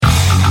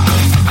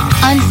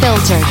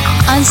Unfiltered,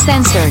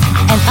 uncensored,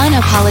 and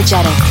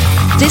unapologetic.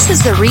 This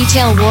is the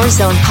Retail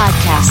Warzone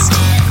Podcast.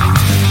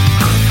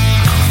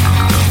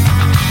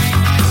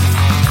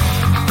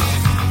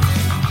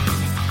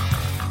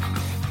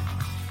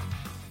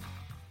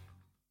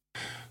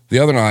 The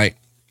other night,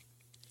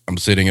 I'm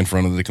sitting in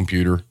front of the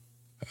computer,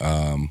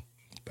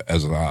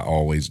 as I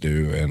always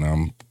do, and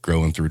I'm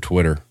scrolling through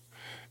Twitter,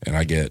 and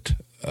I get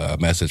a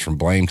message from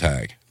Blame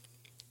Tag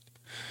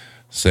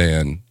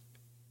saying,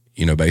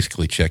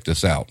 basically check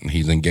this out. And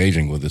he's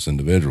engaging with this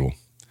individual,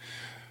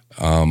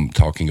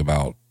 talking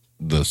about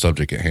the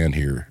subject at hand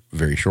here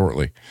very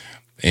shortly.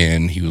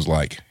 And he was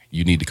like,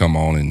 you need to come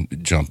on and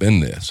jump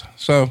in this.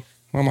 So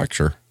I'm like,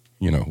 sure,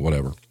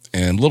 whatever.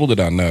 And little did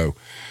I know,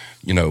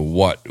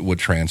 what would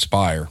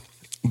transpire.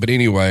 But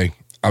anyway,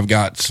 I've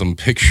got some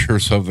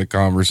pictures of the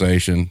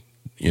conversation.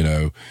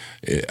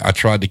 I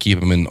tried to keep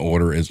them in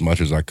order as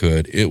much as I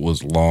could. It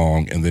was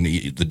long. And then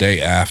the day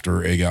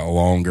after it got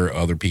longer,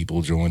 other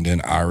people joined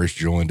in, Irish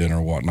joined in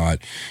or whatnot.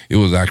 It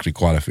was actually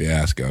quite a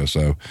fiasco.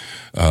 So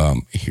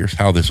here's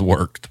how this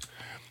worked.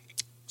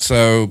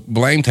 So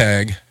Blame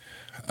Tag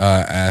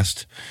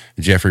asked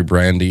Jeffrey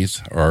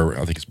Brandes, or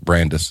I think it's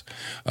Brandis,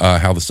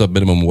 how the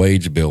subminimum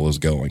wage bill is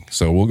going.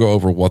 So we'll go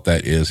over what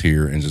that is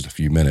here in just a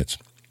few minutes.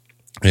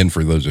 And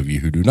for those of you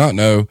who do not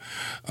know,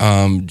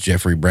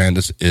 Jeffrey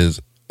Brandes is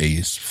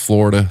a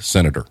Florida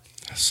senator.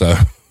 So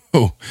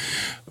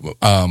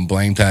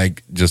Blame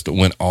Tag just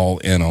went all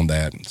in on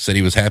that. Said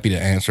he was happy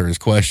to answer his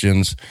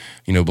questions.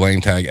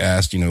 Blame Tag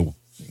asked,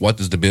 what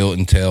does the bill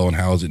entail and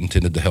how is it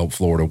intended to help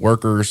Florida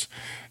workers?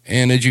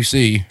 And as you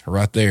see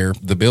right there,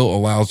 the bill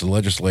allows the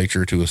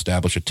legislature to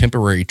establish a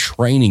temporary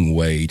training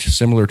wage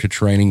similar to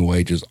training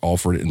wages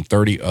offered in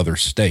 30 other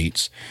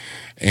states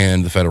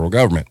and the federal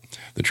government.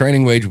 The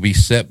training wage will be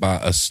set by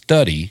a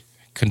study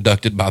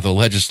conducted by the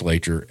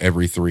legislature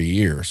every 3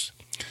 years.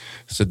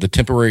 Said the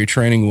temporary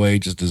training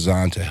wage is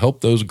designed to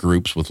help those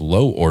groups with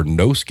low or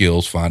no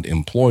skills find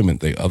employment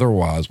they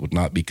otherwise would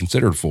not be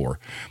considered for.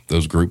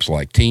 Those groups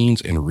like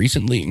teens and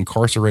recently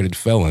incarcerated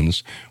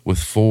felons with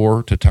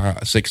 4 to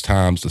 6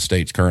 times the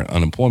state's current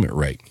unemployment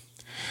rate.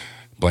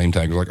 Blame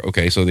Tag was like,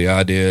 okay, so the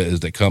idea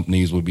is that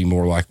companies would be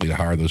more likely to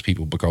hire those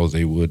people because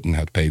they wouldn't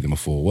have to pay them a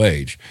full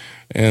wage.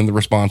 And the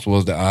response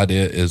was the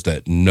idea is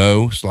that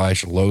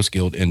no/low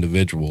skilled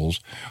individuals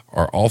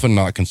are often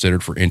not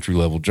considered for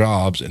entry-level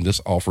jobs, and this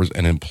offers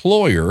an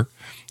employer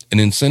an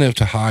incentive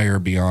to hire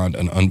beyond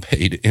an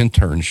unpaid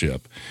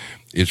internship.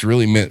 It's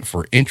really meant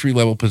for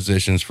entry-level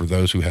positions for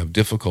those who have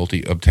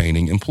difficulty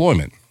obtaining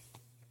employment.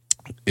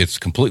 It's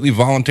completely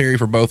voluntary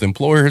for both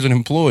employers and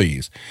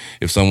employees.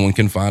 If someone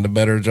can find a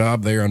better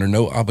job, they are under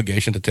no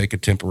obligation to take a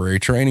temporary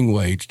training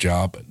wage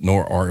job,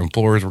 nor are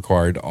employers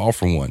required to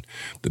offer one.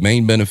 The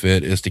main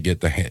benefit is to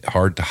get the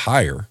hard to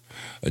hire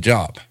a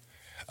job.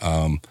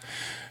 And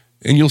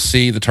you'll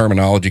see the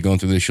terminology going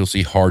through this. You'll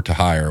see hard to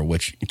hire,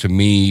 which to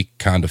me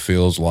kind of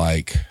feels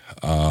like,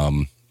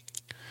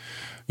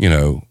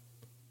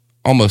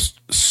 almost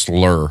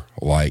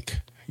slur-like,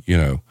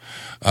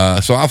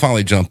 So I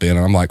finally jump in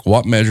and I'm like,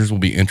 what measures will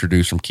be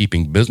introduced from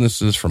keeping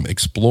businesses from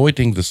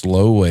exploiting this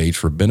low wage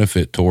for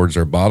benefit towards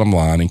their bottom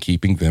line and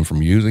keeping them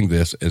from using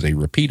this as a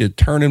repeated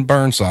turn and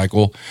burn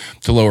cycle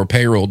to lower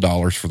payroll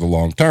dollars for the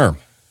long term?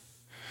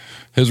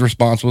 His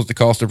response was the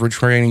cost of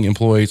retraining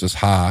employees is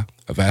high.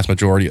 A vast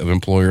majority of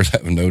employers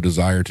have no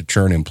desire to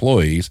churn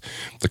employees.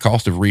 The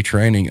cost of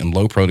retraining and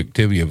low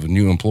productivity of a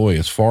new employee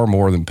is far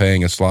more than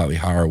paying a slightly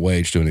higher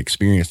wage to an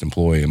experienced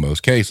employee in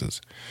most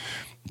cases.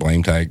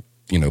 Blame Tag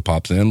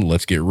pops in.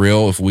 Let's get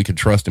real. If we could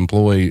trust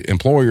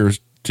employers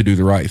to do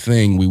the right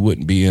thing, we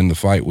wouldn't be in the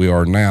fight we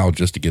are now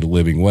just to get a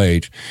living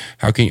wage.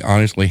 How can you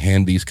honestly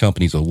hand these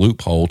companies a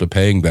loophole to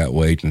paying that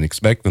wage and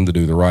expect them to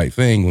do the right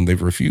thing when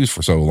they've refused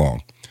for so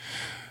long?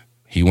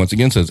 He once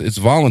again says it's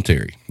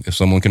voluntary. If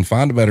someone can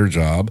find a better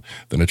job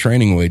than a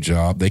training wage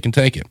job, they can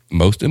take it.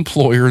 Most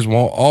employers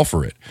won't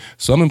offer it.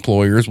 Some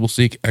employers will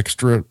seek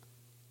extra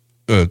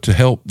to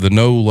help the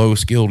low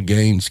skilled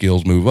gain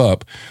skills move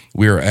up.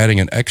 We are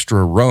adding an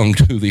extra rung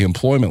to the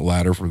employment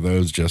ladder for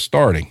those just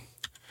starting.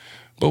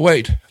 But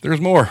wait, there's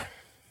more.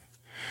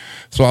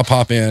 So I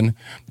pop in.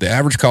 The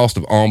average cost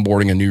of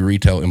onboarding a new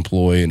retail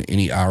employee in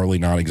any hourly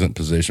non-exempt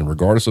position,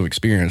 regardless of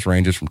experience,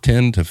 ranges from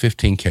 $10 to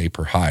 $15K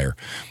per hire.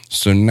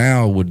 So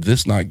now would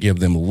this not give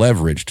them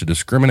leverage to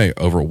discriminate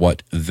over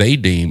what they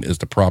deem is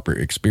the proper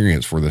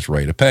experience for this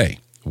rate of pay?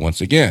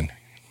 Once again,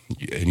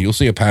 and you'll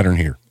see a pattern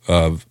here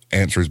of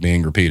answers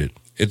being repeated.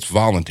 It's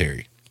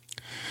voluntary.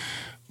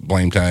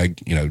 Blame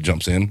Tag,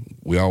 jumps in.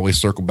 We always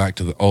circle back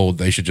to the old,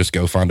 they should just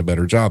go find a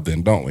better job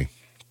then, don't we?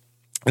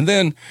 And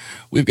then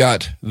we've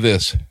got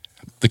this.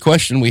 The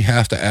question we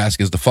have to ask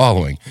is the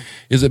following.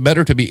 Is it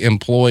better to be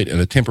employed in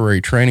a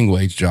temporary training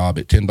wage job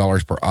at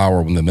 $10 per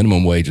hour when the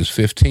minimum wage is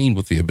 $15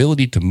 with the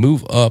ability to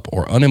move up,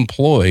 or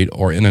unemployed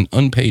or in an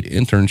unpaid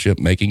internship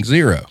making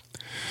 $0?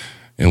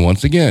 And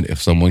once again,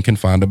 if someone can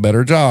find a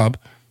better job,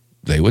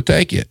 they would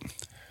take it.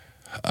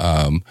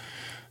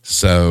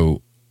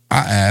 So I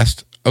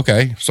asked,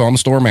 Okay, so I'm a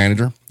store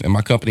manager and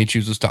my company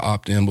chooses to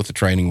opt in with the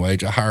training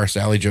wage. I hire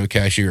Sally Joe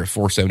cashier at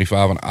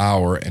 $4.75 an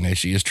hour, and as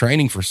she is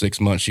training for 6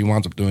 months, she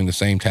winds up doing the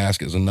same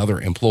task as another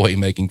employee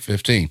making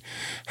 15.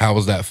 How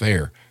is that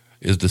fair?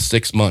 Is the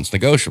 6 months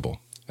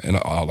negotiable? And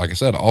like I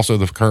said, also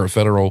the current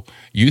federal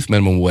youth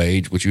minimum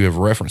wage, which you have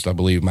referenced, I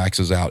believe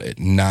maxes out at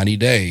 90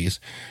 days,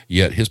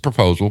 yet his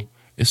proposal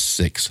is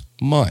 6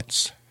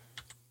 months.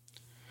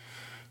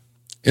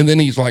 And then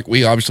he's like,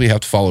 we obviously have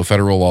to follow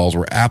federal laws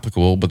where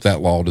applicable, but that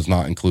law does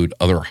not include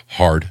other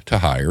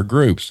hard-to-hire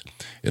groups.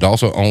 It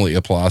also only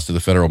applies to the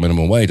federal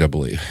minimum wage, I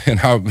believe. And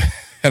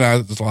I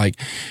was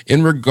like,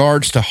 in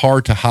regards to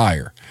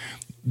hard-to-hire,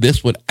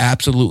 this would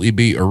absolutely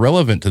be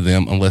irrelevant to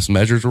them unless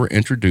measures were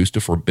introduced to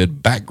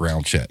forbid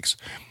background checks.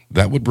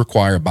 That would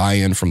require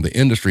buy-in from the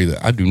industry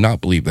that I do not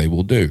believe they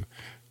will do.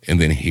 And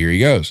then here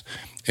he goes.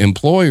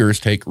 Employers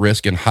take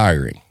risk in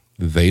hiring.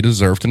 They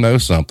deserve to know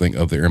something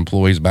of their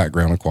employees'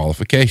 background and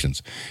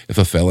qualifications. If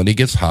a felony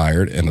gets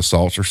hired and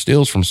assaults or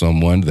steals from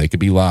someone, they could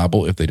be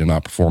liable if they do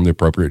not perform the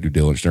appropriate due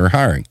diligence during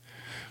hiring.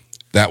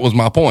 That was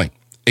my point.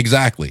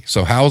 Exactly.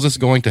 So how is this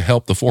going to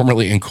help the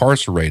formerly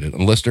incarcerated?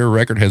 Unless their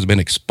record has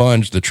been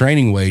expunged, the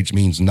training wage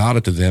means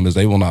nada to them as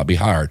they will not be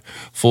hired.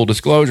 Full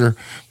disclosure,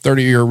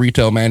 30-year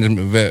retail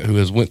management vet who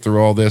has went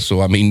through all this,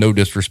 so I mean no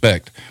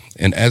disrespect.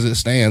 And as it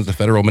stands, the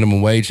federal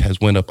minimum wage has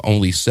went up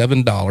only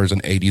 $7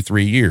 in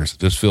 83 years.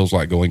 This feels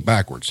like going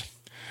backwards.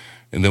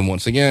 And then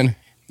once again,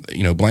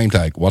 blame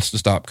tag. What's to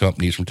stop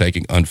companies from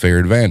taking unfair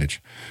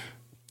advantage?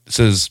 It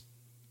says,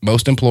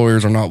 most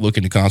employers are not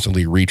looking to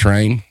constantly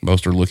retrain.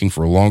 Most are looking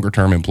for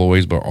longer-term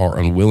employees but are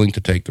unwilling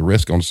to take the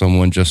risk on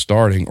someone just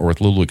starting or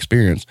with little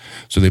experience,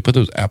 so they put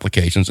those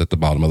applications at the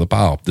bottom of the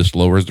pile. This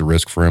lowers the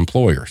risk for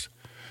employers.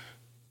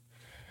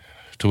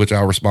 To which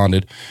I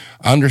responded,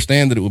 I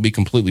understand that it will be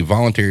completely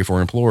voluntary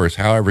for employers.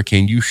 However,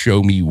 can you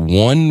show me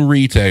one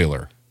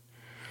retailer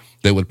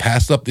that would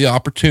pass up the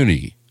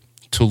opportunity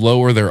to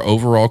lower their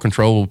overall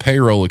controllable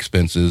payroll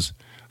expenses?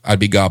 I'd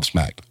be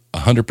gobsmacked.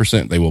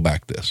 100% they will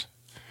back this.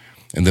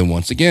 And then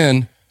once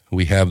again,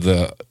 we have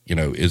the,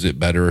 is it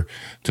better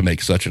to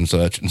make such and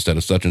such instead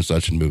of such and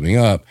such and moving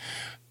up?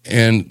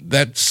 And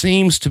that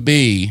seems to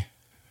be,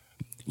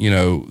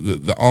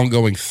 the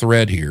ongoing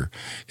thread here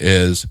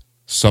is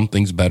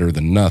something's better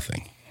than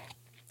nothing.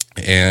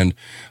 And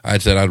I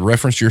said I'd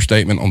reference your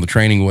statement on the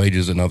training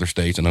wages in other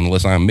states, and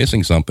unless I'm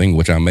missing something,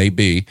 which I may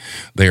be,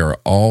 they are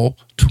all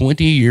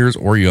 20 years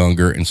or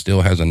younger and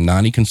still has a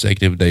 90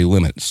 consecutive day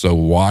limit. So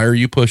why are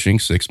you pushing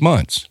 6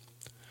 months?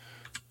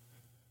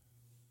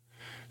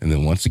 And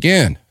then once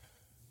again,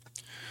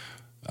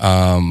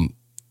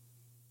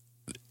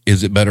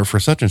 is it better for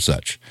such and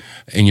such?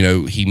 And,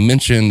 he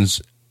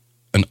mentions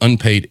an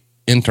unpaid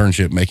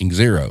internship making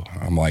zero.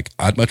 I'm like,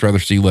 I'd much rather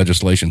see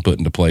legislation put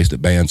into place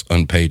that bans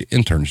unpaid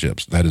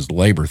internships. That is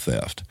labor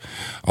theft.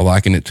 I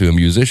liken it to a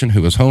musician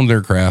who has honed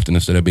their craft, and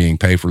instead of being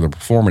paid for the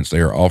performance,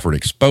 they are offered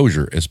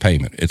exposure as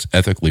payment. It's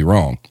ethically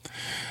wrong.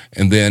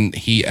 And then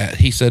he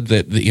said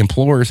that the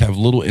employers have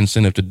little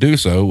incentive to do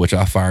so, which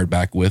I fired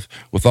back with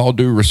all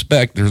due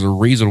respect, there's a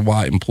reason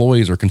why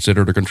employees are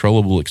considered a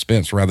controllable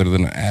expense rather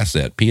than an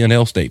asset.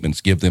 P&L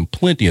statements give them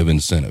plenty of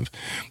incentive.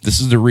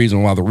 This is the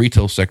reason why the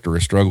retail sector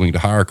is struggling to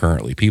hire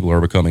currently. People are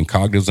becoming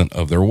cognizant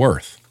of their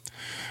worth.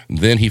 And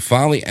then he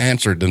finally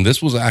answered, and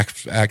this was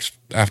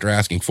after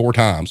asking 4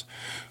 times,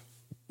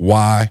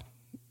 why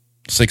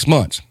 6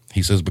 months?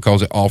 He says,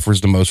 because it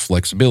offers the most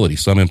flexibility.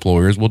 Some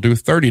employers will do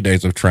 30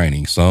 days of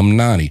training, some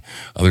 90.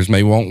 Others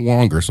may want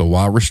longer, so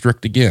why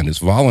restrict again? It's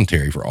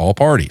voluntary for all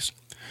parties.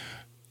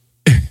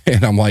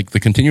 And I'm like, the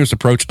continuous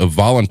approach of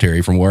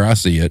voluntary, from where I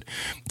see it,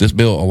 this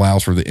bill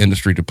allows for the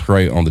industry to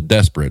prey on the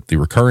desperate. The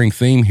recurring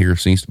theme here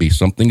seems to be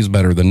something's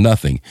better than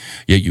nothing,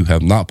 yet you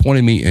have not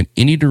pointed me in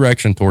any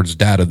direction towards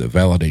data that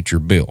validates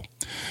your bill.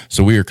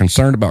 So we are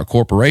concerned about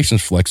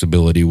corporations'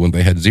 flexibility when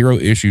they had zero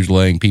issues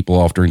laying people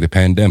off during the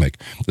pandemic.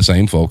 The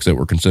same folks that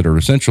were considered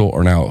essential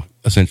are now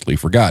essentially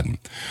forgotten.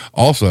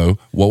 Also,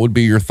 what would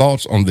be your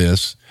thoughts on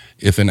this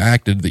if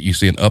enacted that you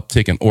see an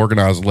uptick in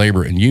organized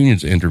labor and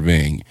unions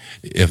intervening?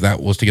 If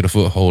that was to get a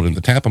foothold in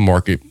the Tampa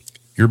market,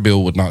 your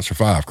bill would not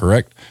survive,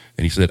 correct?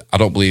 And he said, I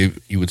don't believe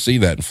you would see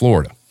that in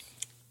Florida.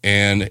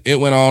 And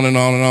it went on and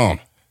on and on.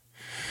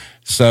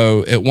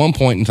 So at one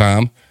point in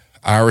time,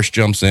 Irish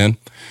jumps in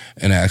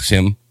and asks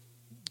him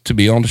to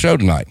be on the show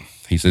tonight.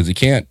 He says he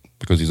can't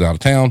because he's out of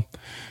town,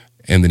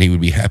 and then he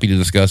would be happy to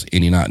discuss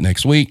any night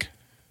next week.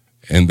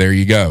 And there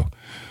you go.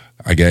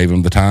 I gave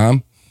him the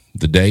time,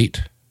 the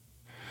date,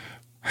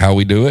 how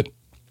we do it,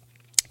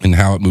 and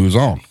how it moves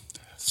on.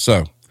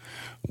 So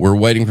we're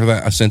waiting for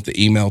that. I sent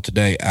the email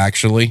today,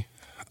 actually,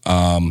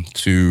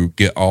 to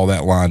get all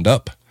that lined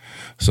up.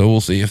 So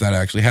we'll see if that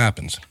actually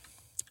happens.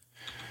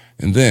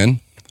 And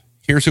then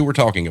here's who we're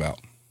talking about.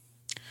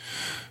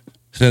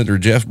 Senator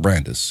Jeff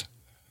Brandes.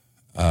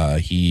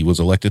 He was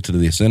elected to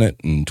the Senate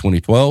in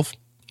 2012,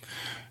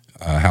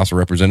 House of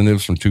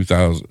Representatives from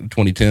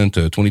 2010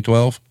 to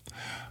 2012.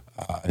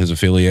 His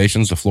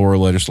affiliations, the Florida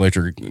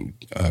Legislature,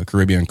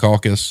 Caribbean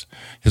Caucus.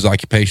 His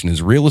occupation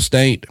is real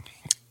estate,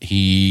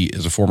 He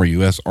is a former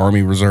U.S.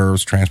 Army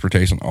Reserves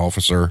transportation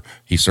officer.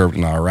 He served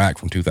in Iraq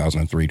from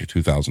 2003 to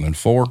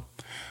 2004.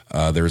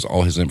 There's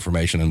all his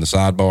information in the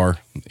sidebar,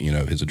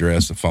 his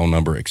address, the phone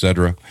number,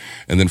 etc.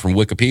 And then from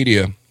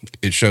Wikipedia,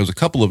 it shows a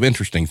couple of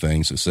interesting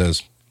things. It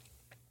says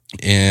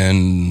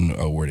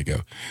where'd it go?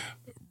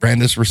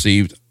 Brandes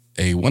received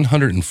a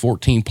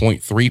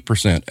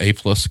 114.3%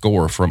 A-plus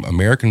score from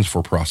Americans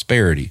for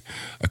Prosperity,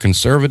 a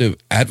conservative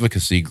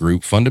advocacy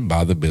group funded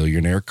by the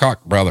billionaire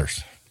Koch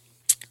brothers.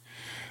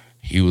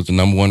 He was the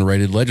number one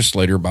rated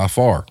legislator by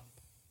far.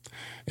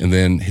 And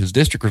then his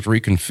district was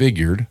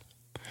reconfigured,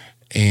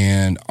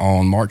 and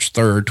on March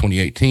 3rd,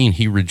 2018,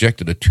 he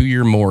rejected a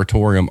 2-year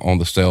moratorium on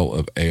the sale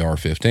of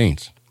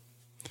AR-15s.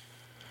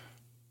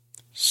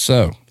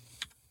 So,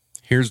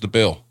 here's the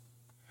bill.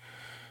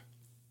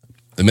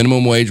 The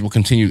minimum wage will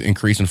continue to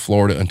increase in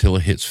Florida until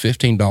it hits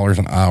 $15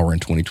 an hour in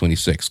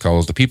 2026,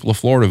 because the people of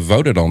Florida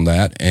voted on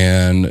that,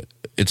 and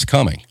it's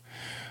coming.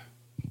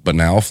 But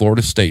now a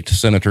Florida state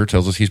senator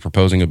tells us he's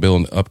proposing a bill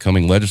in the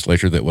upcoming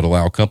legislature that would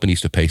allow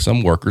companies to pay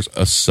some workers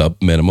a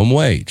sub-minimum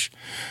wage.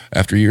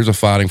 After years of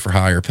fighting for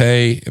higher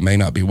pay, it may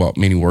not be what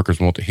many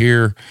workers want to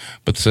hear,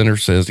 but the senator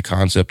says the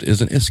concept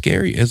isn't as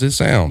scary as it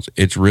sounds.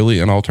 It's really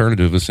an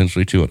alternative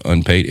essentially to an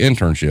unpaid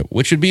internship,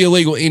 which should be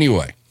illegal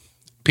anyway,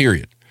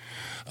 period.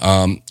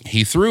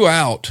 He threw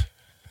out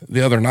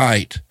the other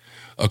night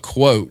a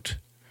quote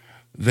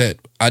that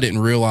I didn't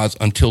realize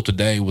until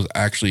today was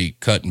actually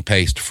cut and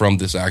paste from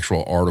this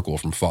actual article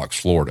from Fox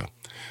Florida,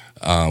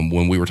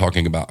 when we were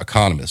talking about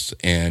economists.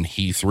 And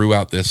he threw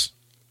out this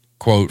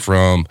quote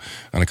from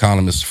an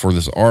economist for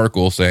this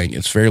article saying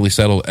it's fairly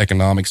settled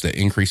economics that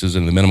increases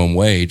in the minimum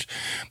wage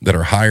that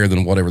are higher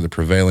than whatever the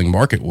prevailing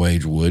market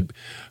wage would,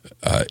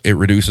 it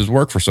reduces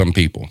work for some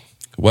people.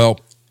 Well,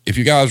 if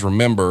you guys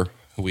remember,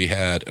 we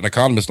had an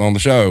economist on the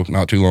show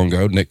not too long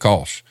ago, Nick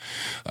Kolsch.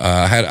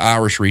 I had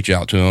Irish reach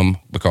out to him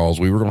because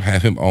we were going to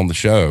have him on the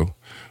show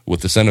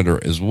with the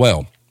senator as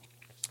well.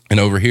 And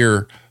over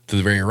here to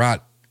the very right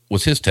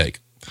was his take.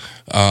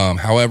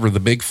 However, the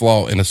big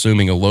flaw in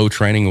assuming a low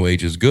training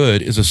wage is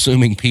good is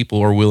assuming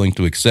people are willing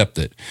to accept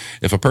it.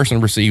 If a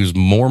person receives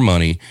more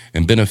money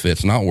and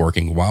benefits not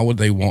working, why would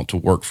they want to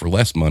work for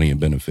less money and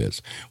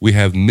benefits? We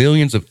have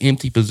millions of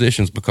empty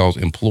positions because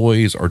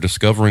employees are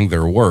discovering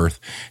their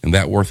worth, and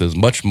that worth is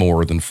much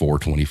more than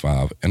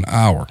 $4.25 an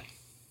hour.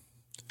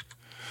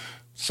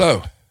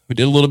 So we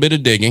did a little bit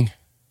of digging.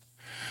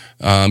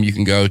 You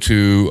can go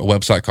to a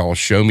website called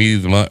Show Me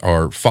the Money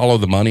or Follow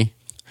the Money,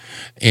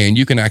 and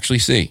you can actually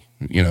see,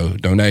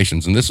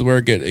 donations. And this is where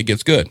it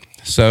gets good.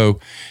 So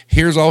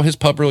here's all his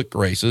public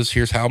races.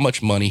 Here's how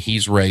much money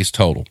he's raised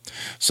total.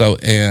 So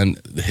in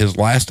his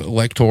last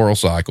electoral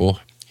cycle,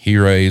 he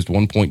raised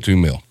 1.2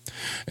 mil.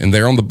 And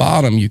there on the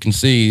bottom, you can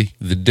see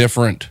the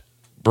different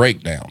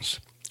breakdowns.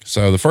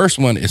 So the first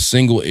one is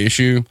single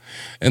issue,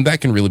 and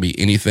that can really be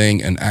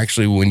anything. And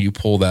actually, when you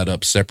pull that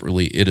up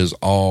separately, it is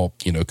all,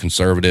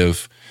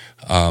 conservative,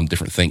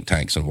 different think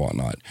tanks and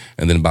whatnot.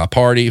 And then by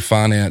party,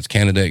 finance,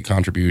 candidate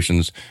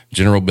contributions,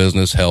 general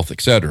business, health,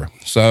 etc.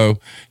 So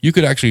you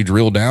could actually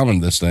drill down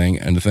on this thing.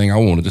 And the thing I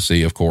wanted to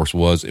see, of course,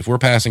 was if we're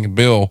passing a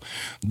bill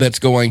that's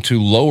going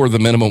to lower the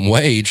minimum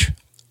wage,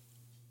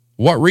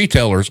 what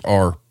retailers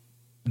are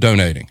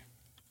donating?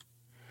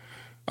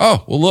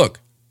 Oh, well, look,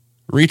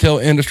 retail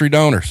industry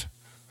donors,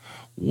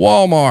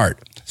 Walmart,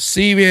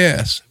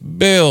 CVS,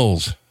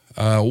 Bills,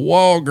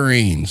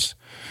 Walgreens,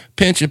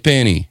 Pinch a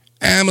Penny,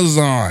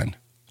 Amazon,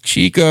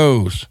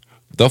 Chico's,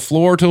 the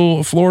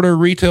Florida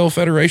Retail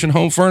Federation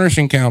Home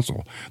Furnishing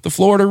Council, the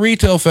Florida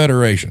Retail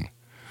Federation.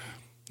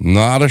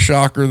 Not a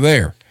shocker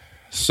there.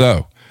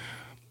 So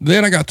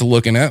then I got to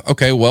looking at,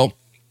 okay, well,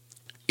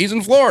 he's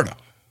in Florida.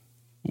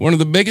 One of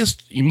the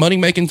biggest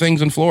money-making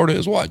things in Florida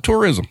is what?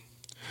 Tourism.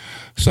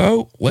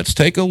 So let's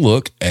take a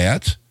look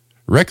at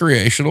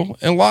recreational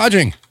and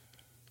lodging.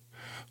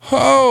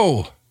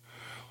 Oh,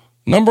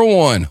 number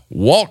 1,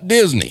 Walt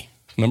Disney.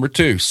 Number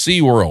 2,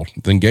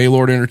 SeaWorld, then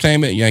Gaylord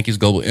Entertainment, Yankees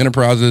Global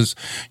Enterprises,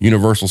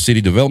 Universal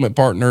City Development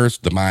Partners,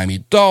 the Miami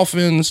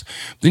Dolphins.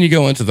 Then you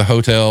go into the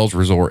hotels,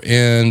 Resort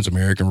Inns,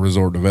 American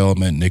Resort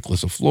Development,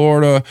 Nicholas of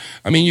Florida.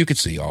 I mean, you could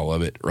see all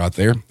of it right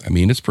there. I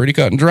mean, it's pretty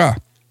cut and dry.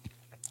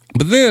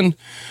 But then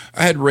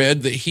I had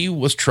read that he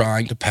was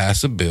trying to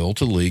pass a bill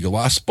to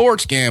legalize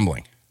sports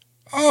gambling.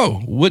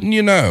 Oh, wouldn't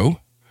you know,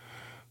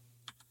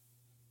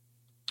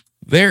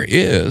 there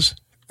is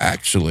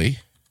actually,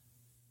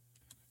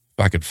 if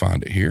I could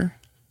find it here.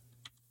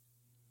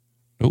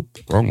 Nope,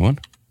 wrong one.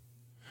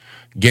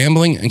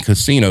 Gambling and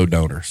casino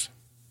donors.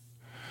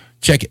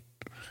 Check it.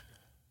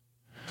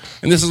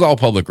 And this is all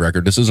public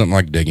record. This isn't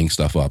like digging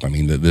stuff up. I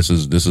mean, this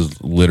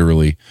is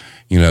literally,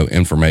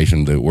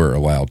 information that we're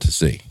allowed to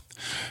see.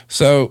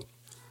 So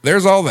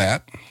there's all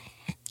that.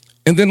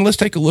 And then let's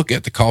take a look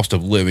at the cost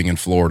of living in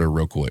Florida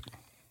real quick.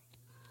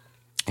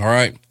 All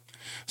right.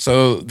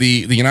 So the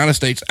United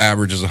States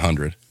average is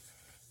 100.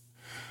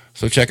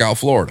 So check out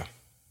Florida.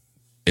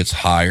 It's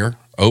higher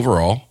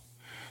overall,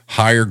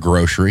 higher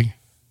grocery,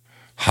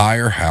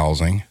 higher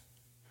housing,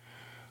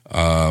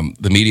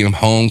 The median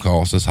home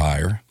cost is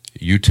higher.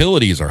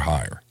 Utilities are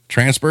higher.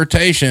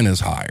 Transportation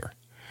is higher.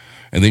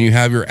 And then you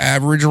have your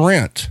average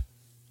rent.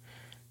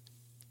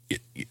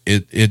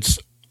 It's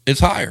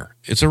higher.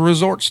 It's a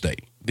resort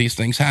state. These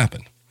things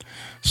happen.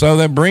 So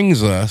that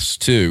brings us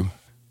to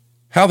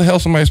how the hell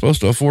is somebody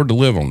supposed to afford to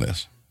live on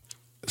this?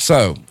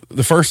 So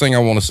the first thing I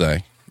want to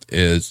say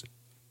is,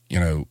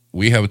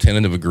 we have a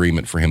tentative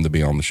agreement for him to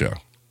be on the show.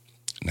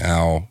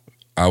 Now,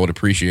 I would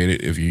appreciate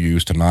it if you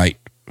use tonight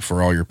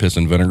for all your piss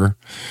and vinegar,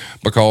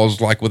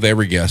 because like with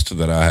every guest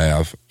that I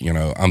have,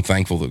 I'm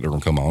thankful that they're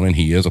going to come on, and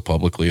he is a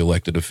publicly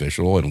elected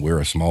official, and we're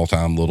a small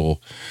time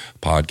little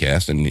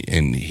podcast,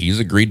 and he's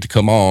agreed to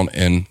come on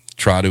and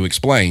try to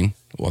explain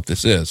what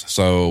this is.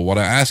 So what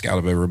I ask out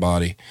of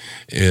everybody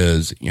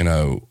is,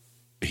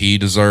 he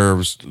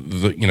deserves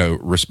the,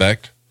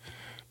 respect,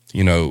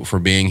 for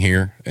being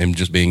here and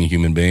just being a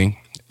human being.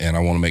 And I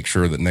want to make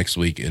sure that next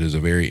week it is a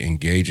very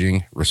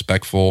engaging,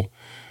 respectful,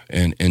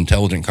 and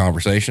intelligent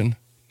conversation.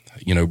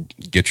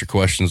 Get your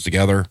questions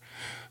together.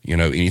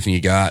 Anything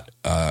you got.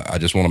 I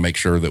just want to make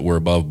sure that we're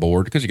above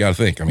board, because you got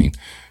to think,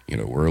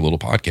 we're a little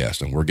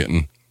podcast and we're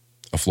getting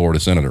a Florida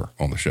senator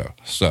on the show.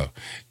 So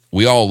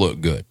we all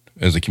look good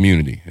as a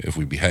community if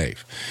we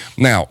behave.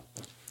 Now,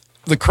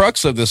 the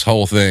crux of this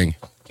whole thing,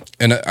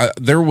 and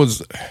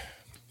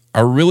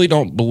I really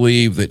don't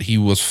believe that he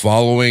was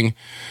following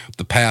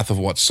the path of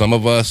what some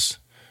of us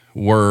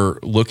were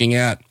looking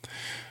at.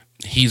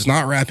 He's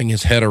not wrapping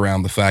his head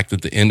around the fact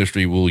that the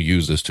industry will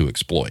use this to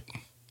exploit.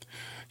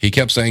 He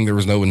kept saying there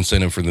was no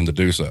incentive for them to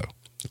do so.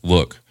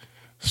 Look,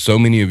 so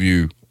many of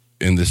you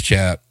in this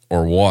chat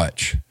or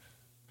watch.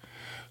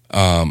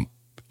 Yeah,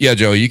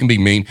 Joey, you can be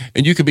mean,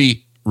 and you can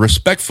be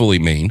respectfully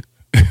mean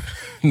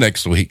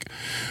next week.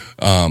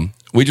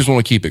 We just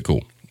want to keep it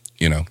cool,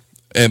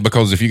 And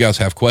because if you guys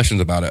have questions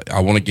about it,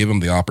 I want to give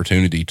him the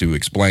opportunity to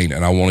explain,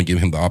 and I want to give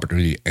him the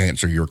opportunity to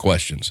answer your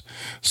questions.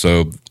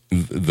 So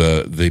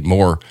the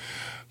more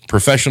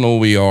professional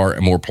we are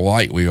and more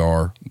polite we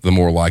are, the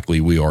more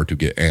likely we are to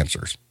get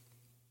answers.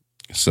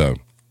 So,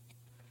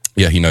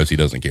 yeah, he knows he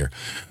doesn't care.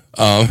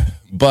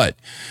 But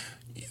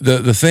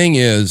the thing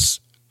is,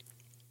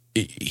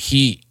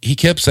 he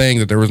kept saying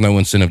that there was no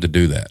incentive to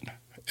do that.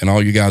 And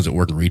all you guys that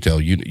work in retail,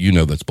 you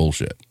know that's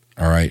bullshit.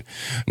 All right.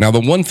 Now,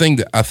 the one thing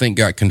that I think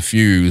got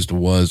confused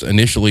was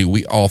initially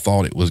we all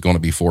thought it was going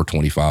to be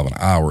 $4.25 an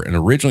hour. And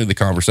originally the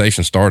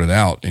conversation started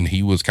out and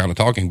he was kind of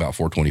talking about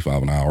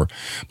 $4.25 an hour.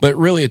 But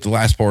really at the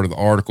last part of the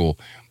article,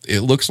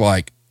 it looks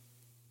like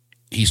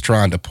he's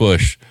trying to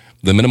push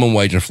the minimum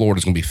wage in Florida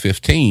is going to be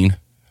 $15,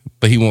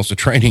 but he wants the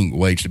training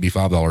wage to be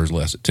 $5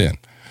 less at $10.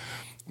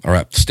 All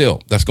right.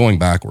 Still, that's going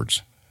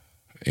backwards.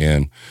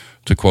 And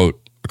to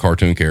quote a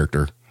cartoon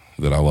character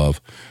that I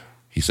love,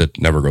 he said,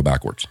 never go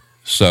backwards.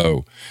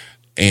 So,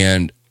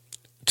 and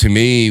to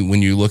me,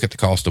 when you look at the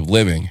cost of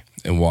living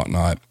and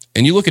whatnot,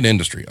 and you look at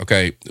industry,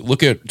 okay,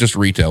 look at just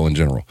retail in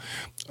general.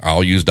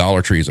 I'll use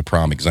Dollar Tree as a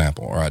prime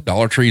example. All right.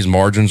 Dollar Tree's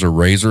margins are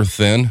razor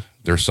thin.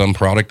 There's some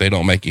product they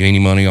don't make any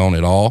money on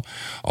at all.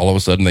 All of a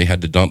sudden they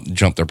had to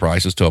jump their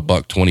prices to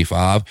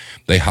 $1.25.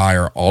 They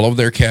hire all of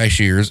their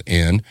cashiers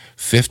in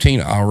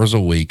 15 hours a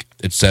week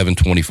at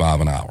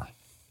 $7.25 an hour.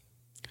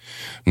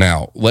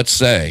 Now, let's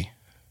say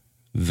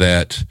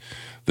that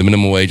the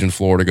minimum wage in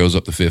Florida goes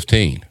up to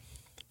 15.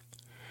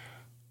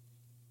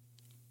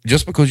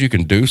 Just because you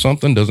can do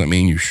something doesn't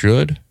mean you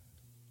should.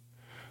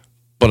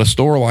 But a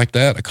store like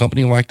that, a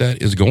company like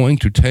that, is going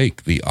to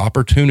take the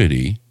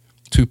opportunity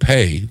to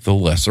pay the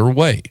lesser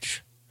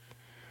wage.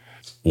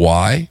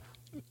 Why?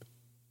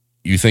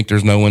 You think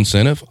there's no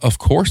incentive? Of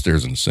course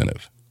there's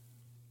incentive.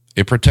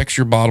 It protects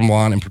your bottom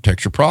line and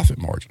protects your profit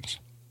margins.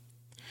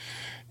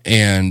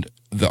 And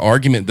the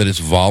argument that it's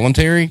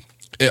voluntary,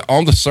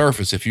 on the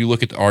surface, if you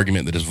look at the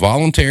argument that is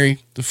voluntary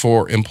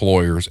for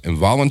employers and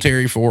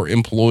voluntary for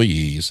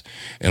employees,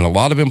 and a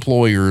lot of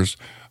employers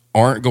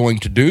aren't going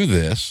to do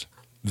this,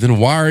 then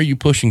why are you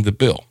pushing the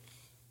bill?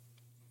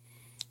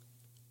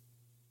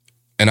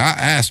 And I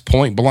asked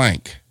point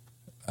blank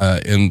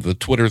in the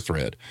Twitter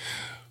thread,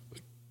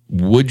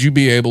 would you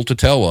be able to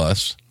tell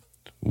us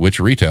which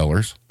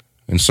retailers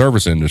and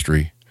service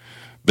industry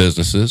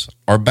businesses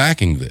are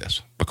backing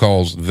this?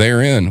 Because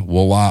therein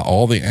will lie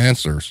all the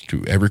answers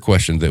to every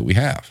question that we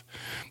have.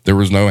 There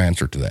was no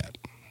answer to that.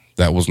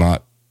 That was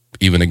not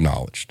even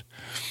acknowledged.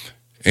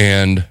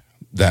 And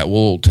that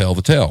will tell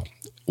the tale.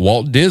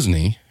 Walt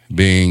Disney,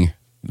 being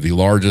the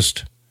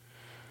largest,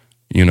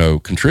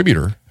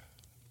 contributor,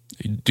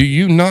 do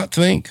you not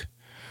think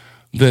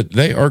that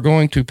they are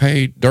going to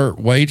pay dirt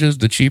wages,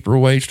 the cheaper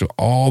wage, to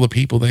all the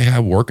people they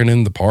have working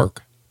in the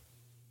park?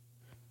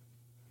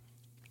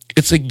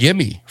 It's a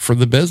gimme for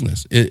the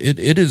business. It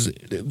is.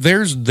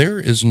 There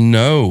is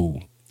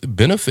no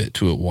benefit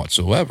to it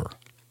whatsoever.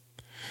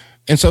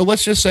 And so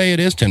let's just say it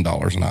is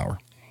 $10 an hour.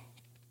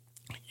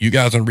 You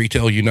guys in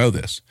retail, you know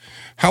this.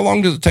 How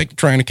long does it take to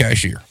train a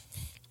cashier?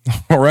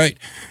 All right.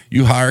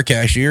 You hire a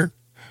cashier.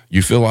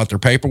 You fill out their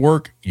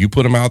paperwork. You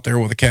put them out there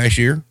with a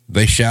cashier.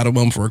 They shadow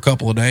them for a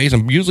couple of days.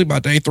 And usually by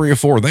day 3 or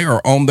 4, they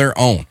are on their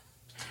own.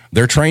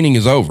 Their training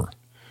is over.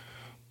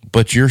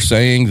 But you're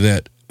saying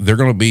that they're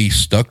going to be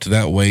stuck to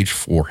that wage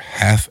for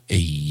half a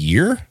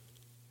year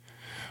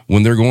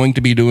when they're going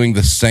to be doing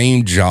the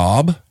same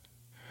job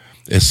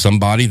as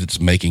somebody that's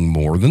making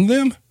more than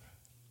them?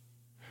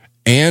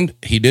 And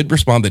he did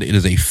respond that it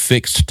is a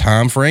fixed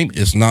time frame.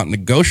 It's not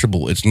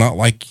negotiable. It's not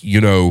like,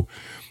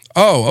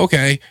 oh,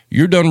 okay,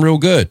 you're done real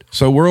good,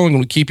 so we're only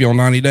going to keep you on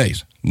 90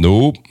 days.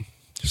 Nope.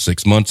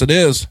 6 months it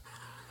is.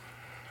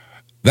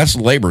 That's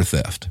labor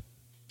theft.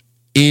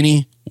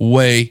 Any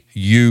way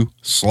you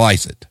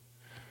slice it.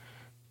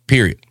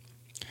 Period.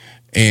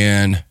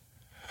 And,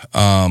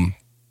 the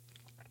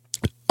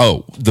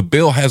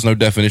bill has no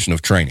definition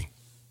of training.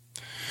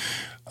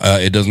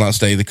 It does not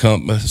say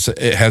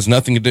it has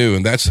nothing to do,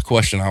 and that's the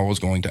question I was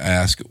going to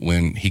ask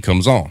when he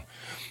comes on.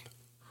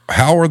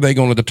 How are they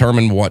going to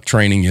determine what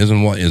training is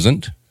and what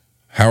isn't?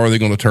 How are they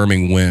going to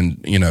determine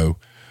when,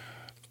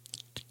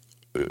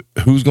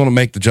 who's going to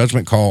make the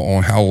judgment call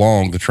on how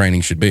long the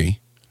training should be?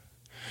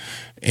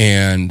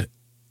 And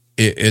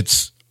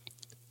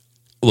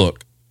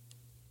look,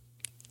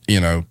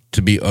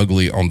 to be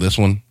ugly on this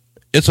one,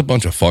 it's a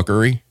bunch of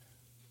fuckery.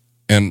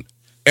 And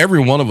every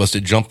one of us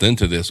that jumped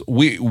into this,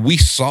 we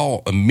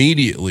saw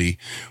immediately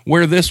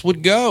where this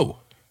would go.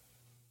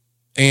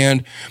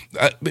 And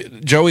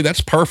Joey,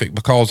 that's perfect,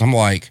 because I'm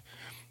like,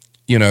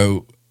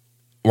 while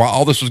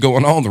all this was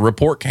going on, the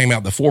report came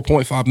out that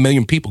 4.5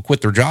 million people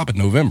quit their job in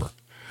November.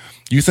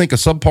 You think a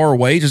subpar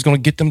wage is going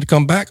to get them to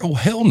come back? Oh,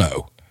 hell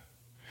no.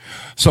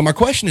 So my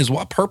question is,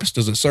 what purpose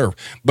does it serve?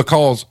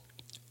 Because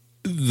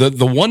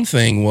the one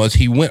thing was,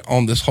 he went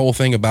on this whole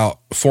thing about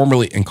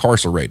formerly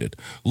incarcerated.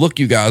 Look,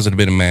 you guys that have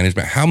been in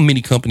management, how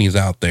many companies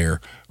out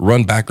there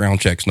run background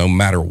checks no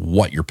matter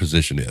what your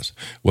position is,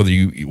 whether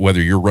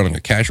you're running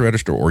a cash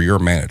register or you're a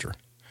manager.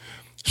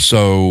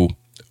 So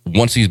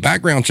once these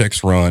background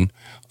checks run,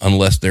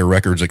 unless their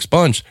record's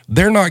expunged,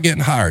 they're not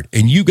getting hired.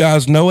 And you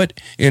guys know it,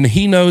 and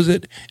he knows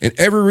it, and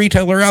every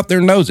retailer out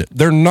there knows it.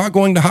 They're not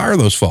going to hire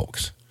those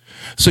folks.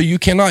 So you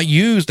cannot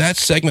use that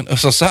segment of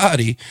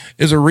society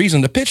as a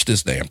reason to pitch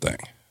this damn thing.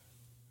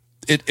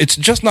 It's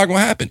just not going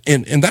to happen.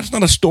 And that's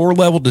not a store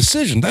level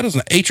decision. That is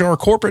an HR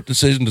corporate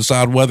decision to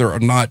decide whether or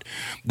not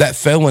that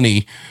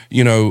felony,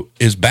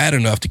 is bad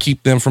enough to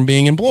keep them from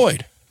being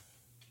employed.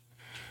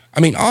 I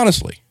mean,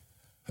 honestly.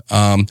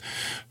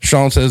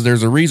 Sean says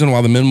there's a reason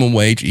why the minimum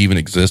wage even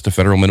exists. The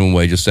federal minimum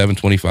wage is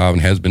 $7.25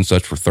 and has been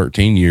such for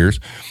 13 years.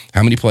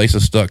 How many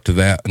places stuck to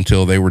that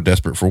until they were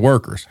desperate for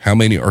workers? How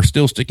many are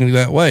still sticking to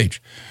that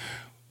wage?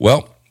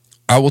 Well,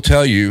 I will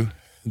tell you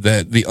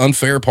that the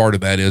unfair part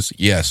of that is,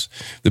 yes,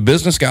 the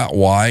business got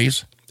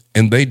wise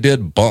and they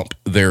did bump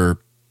their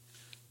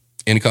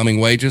incoming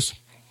wages,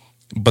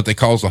 but they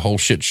caused a whole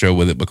shit show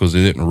with it because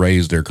they didn't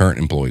raise their current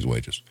employees'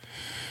 wages.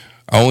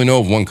 I only know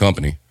of one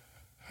company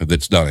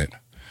that's done it.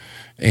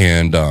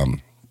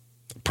 And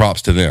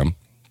props to them.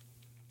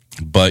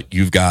 But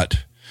you've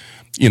got,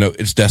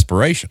 it's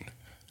desperation.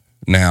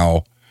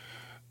 Now,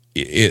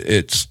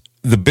 it's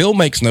the bill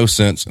makes no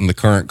sense in the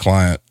current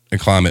climate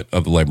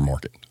of the labor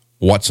market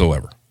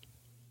whatsoever.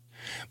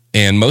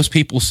 And most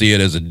people see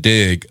it as a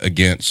dig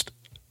against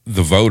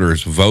the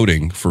voters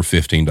voting for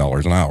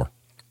 $15 an hour.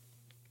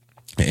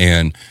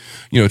 And,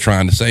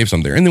 trying to save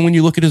some there. And then when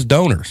you look at his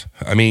donors,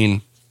 I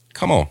mean,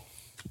 come on.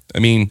 I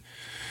mean,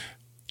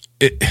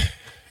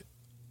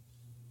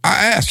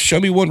 I asked,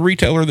 show me one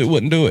retailer that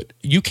wouldn't do it.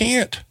 You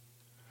can't.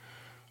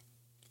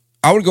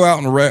 I would go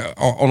out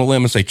on a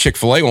limb and say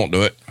Chick-fil-A won't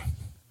do it,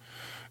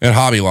 and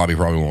Hobby Lobby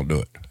probably won't do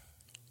it.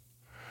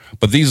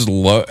 But these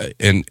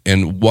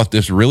and what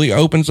this really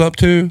opens up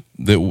to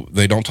that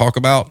they don't talk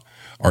about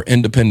are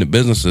independent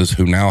businesses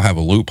who now have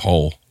a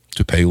loophole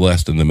to pay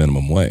less than the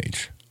minimum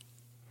wage.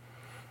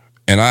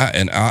 And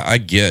I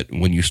get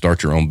when you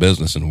start your own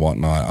business and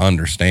whatnot, I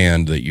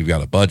understand that you've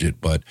got a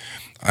budget, but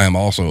I am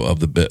also of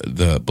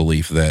the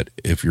belief that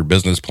if your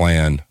business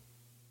plan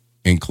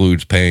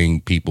includes paying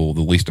people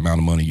the least amount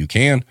of money you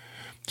can,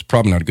 it's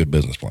probably not a good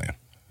business plan.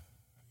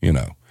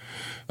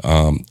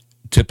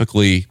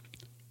 Typically,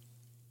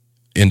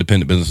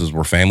 independent businesses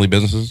were family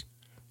businesses.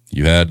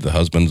 You had the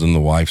husbands and the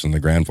wives and the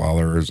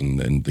grandfathers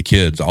and the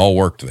kids all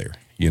worked there.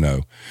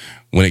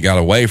 When it got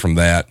away from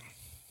that,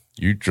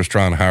 you're just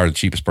trying to hire the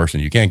cheapest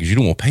person you can because you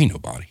don't want to pay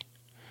nobody.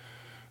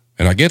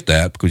 And I get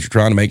that because you're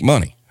trying to make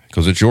money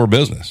because it's your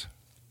business.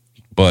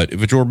 But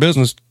if it's your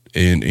business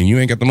and you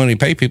ain't got the money to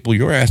pay people,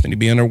 you're asking to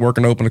be in there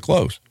working open to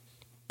close.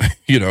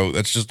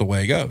 That's just the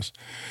way it goes.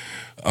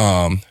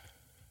 Howard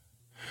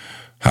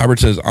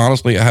says,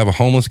 honestly, I have a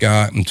homeless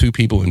guy and 2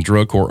 people in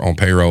drug court on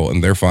payroll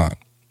and they're fine.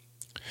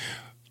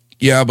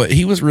 Yeah, but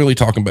he was really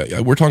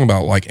we're talking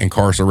about like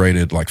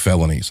incarcerated, like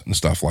felonies and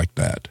stuff like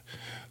that,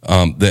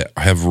 that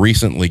have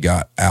recently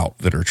got out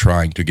that are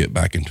trying to get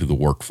back into the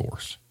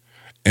workforce.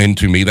 And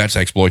to me, that's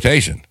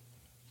exploitation.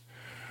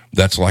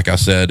 That's, like I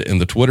said in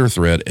the Twitter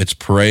thread, it's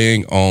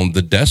preying on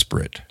the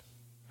desperate.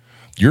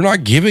 You're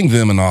not giving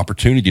them an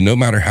opportunity, no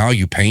matter how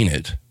you paint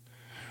it.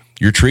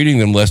 You're treating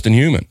them less than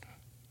human.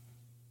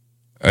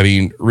 I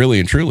mean, really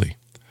and truly.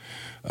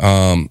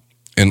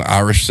 And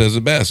Irish says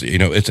it best,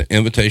 it's an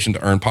invitation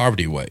to earn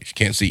poverty wage.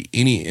 Can't see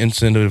any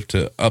incentive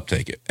to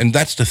uptake it. And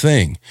that's the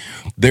thing.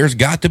 There's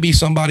got to be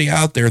somebody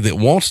out there that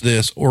wants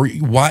this, or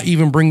why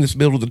even bring this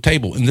bill to the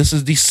table? And this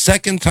is the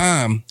second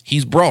time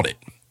he's brought it.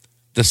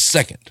 The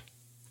second.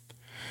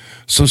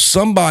 So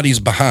somebody's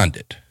behind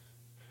it.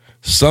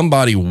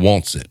 Somebody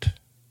wants it.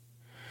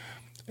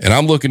 And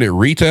I'm looking at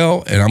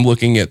retail, and I'm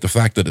looking at the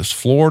fact that it's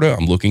Florida.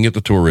 I'm looking at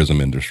the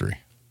tourism industry.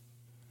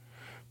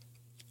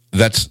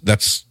 That's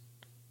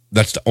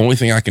the only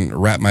thing I can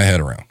wrap my head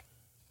around.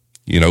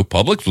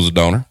 Publix was a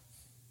donor.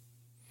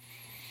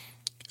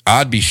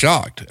 I'd be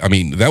shocked. I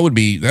mean, that'd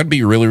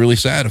be really, really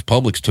sad if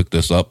Publix took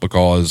this up,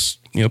 because,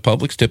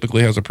 Publix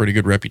typically has a pretty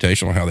good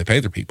reputation on how they pay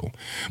their people.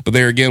 But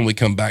there again, we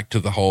come back to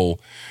the whole,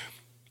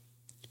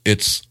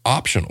 it's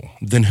optional.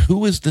 Then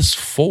who is this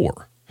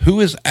for? Who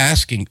is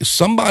asking?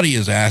 Somebody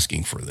is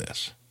asking for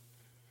this.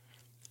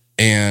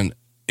 And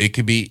it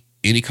could be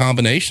any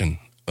combination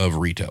of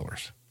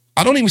retailers.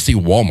 I don't even see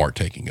Walmart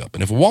taking up.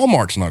 And if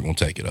Walmart's not going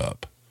to take it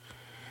up,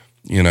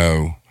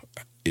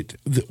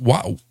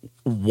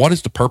 what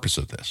is the purpose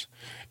of this?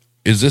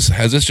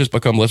 Has this just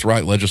become, let's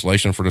write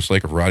legislation for the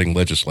sake of writing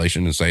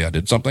legislation and say I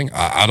did something?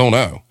 I don't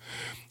know.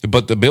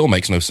 But the bill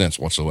makes no sense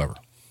whatsoever.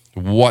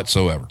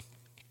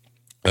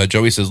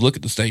 Joey says, look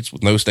at the states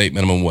with no state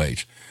minimum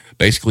wage.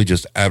 Basically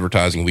just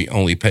advertising we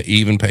only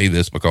pay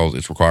this because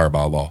it's required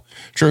by law.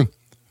 True.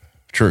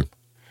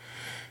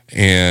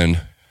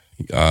 And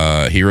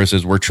Hero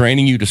says, we're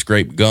training you to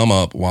scrape gum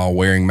up while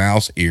wearing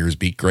mouse ears.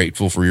 Be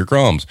grateful for your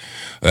crumbs.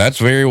 That's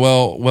very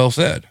well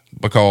said,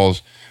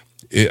 because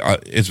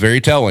it's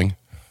very telling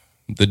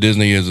that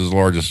Disney is his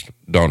largest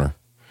donor,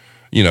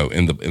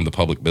 in the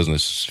public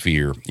business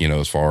sphere,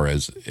 as far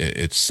as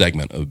its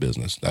segment of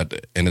business.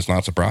 And it's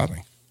not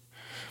surprising.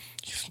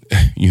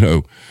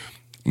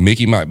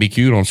 Mickey might be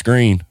cute on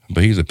screen,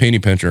 but he's a penny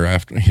pincher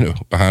after,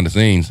 behind the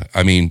scenes.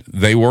 I mean,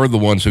 they were the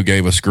ones who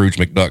gave us Scrooge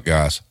McDuck,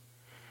 guys.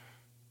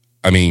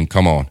 I mean,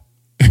 come on.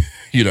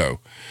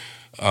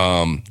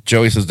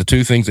 Joey says the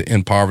two things that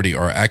end poverty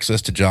are access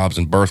to jobs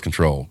and birth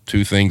control.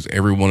 Two things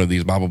every one of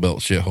these Bible Belt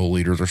shithole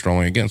leaders are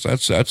strongly against.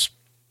 That's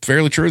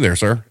fairly true there,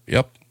 sir.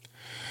 Yep.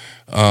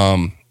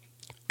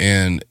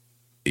 And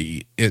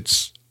it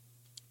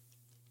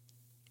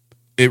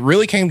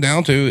really came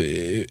down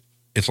to,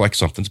 it's like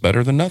something's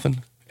better than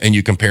nothing. And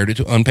you compared it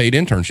to unpaid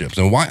internships.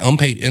 And why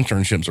unpaid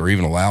internships are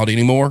even allowed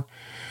anymore,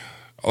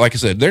 like I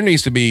said, there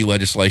needs to be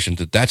legislation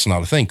that's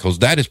not a thing, because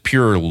that is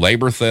pure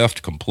labor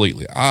theft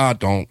completely. I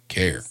don't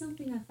care.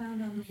 Something I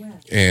found on the web.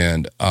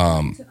 And,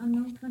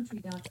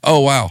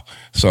 oh, wow.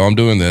 So I'm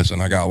doing this, and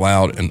I got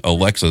loud, and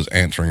Alexa's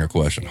answering a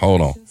question.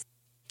 Hold on.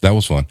 That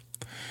was fun.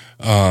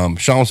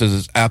 Sean says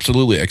it's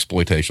absolutely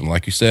exploitation.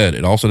 Like you said,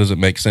 it also doesn't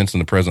make sense in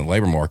the present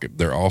labor market.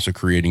 They're also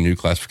creating new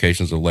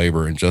classifications of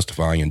labor and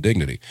justifying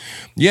indignity.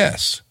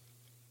 Yes,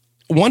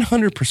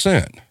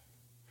 100%.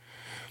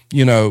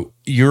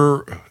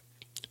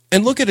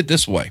 And look at it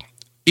this way.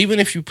 Even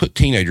if you put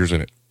teenagers in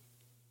it,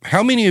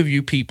 how many of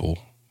you people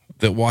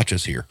that watch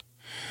us here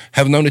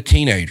have known a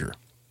teenager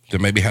that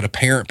maybe had a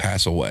parent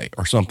pass away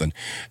or something,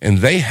 and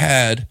they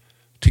had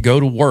to go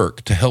to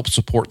work to help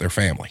support their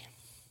family?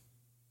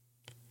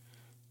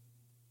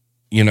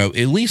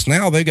 At least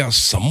now they got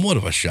somewhat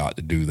of a shot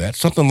to do that.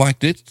 Something like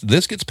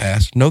this gets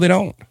passed. No, they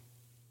don't.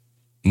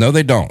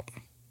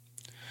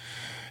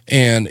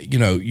 And,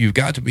 you've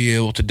got to be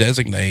able to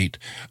designate.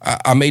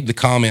 I made the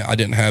comment, I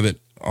didn't have it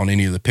on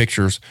any of the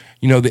pictures.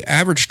 The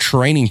average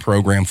training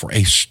program for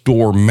a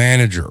store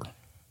manager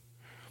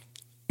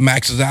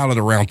maxes out at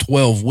around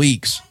 12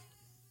 weeks.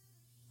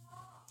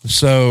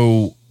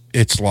 So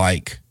it's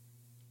like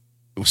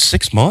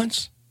 6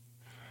 months,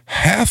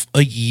 half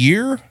a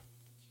year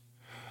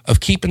of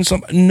keeping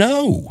some.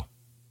 No,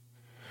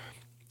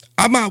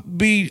 I might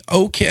be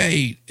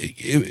okay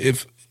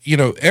if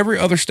every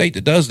other state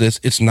that does this,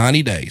 it's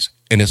 90 days,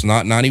 and it's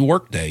not 90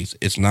 work days.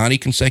 It's 90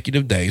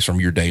 consecutive days from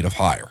your date of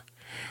hire.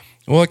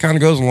 Well, it kind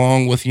of goes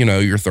along with,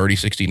 your 30,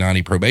 60,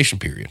 90 probation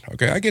period.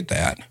 Okay. I get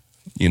that,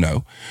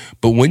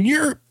 but when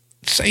you're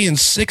saying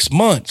 6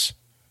 months,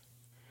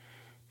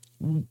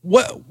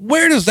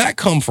 where does that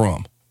come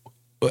from?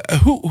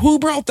 Who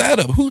brought that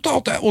up? Who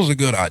thought that was a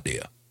good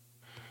idea?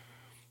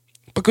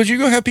 Because you're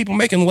going to have people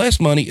making less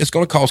money. It's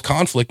going to cause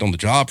conflict on the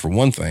job, for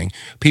one thing.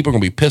 People are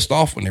going to be pissed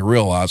off when they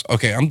realize,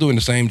 okay, I'm doing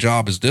the same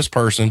job as this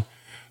person,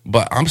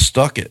 but I'm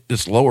stuck at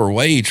this lower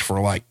wage for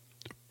like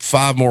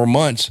 5 more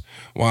months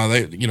while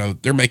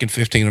they're making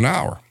 $15 an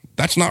hour.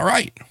 That's not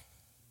right.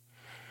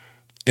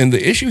 And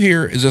the issue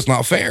here is it's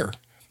not fair.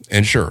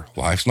 And sure,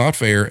 life's not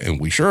fair, and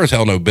we sure as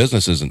hell know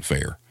business isn't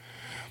fair.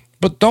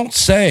 But don't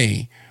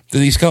say that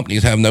these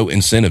companies have no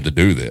incentive to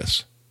do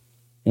this.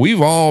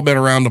 We've all been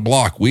around the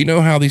block. We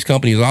know how these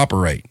companies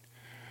operate.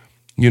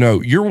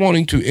 You're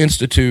wanting to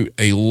institute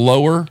a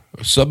lower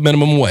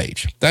sub-minimum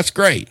wage. That's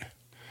great.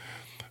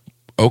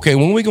 Okay,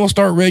 when are we going to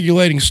start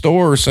regulating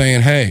stores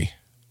saying, hey,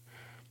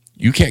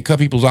 you can't cut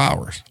people's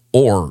hours,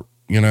 or,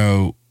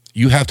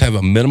 you have to have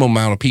a minimum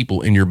amount of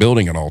people in your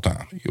building at all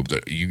times?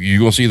 You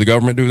going to see the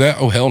government do that?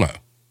 Oh, hell no.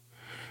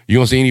 You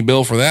don't see any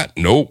bill for that?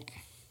 Nope.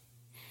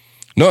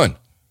 None.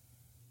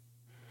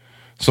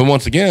 So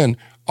once again,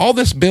 all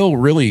this bill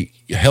really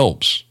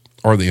helps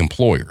are the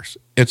employers.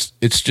 It's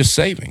just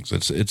savings.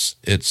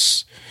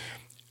 It's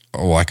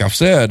like I've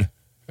said,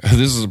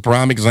 this is a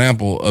prime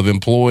example of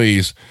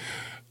employees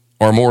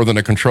are more than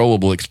a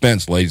controllable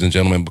expense, ladies and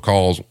gentlemen,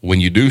 because when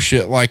you do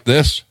shit like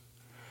this,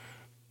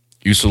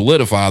 you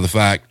solidify the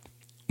fact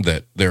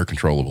that they're a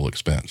controllable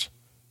expense.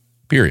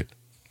 Period.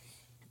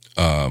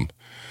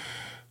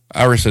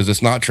 Iris says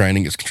it's not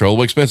training, it's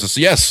controllable expenses.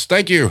 Yes,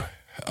 thank you.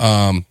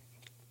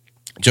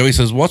 Joey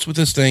says, what's with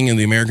this thing in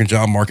the American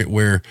job market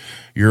where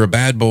you're a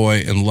bad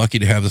boy and lucky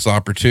to have this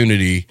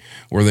opportunity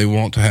where they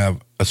want to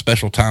have a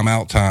special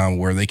timeout time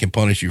where they can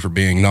punish you for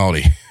being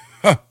naughty?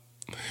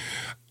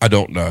 I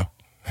don't know.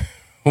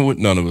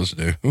 None of us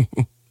do.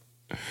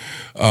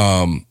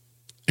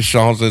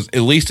 Sean says,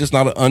 at least it's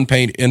not an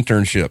unpaid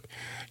internship.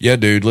 Yeah,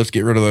 dude, let's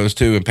get rid of those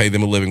too and pay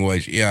them a living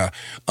wage. Yeah.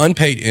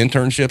 Unpaid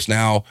internships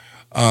now,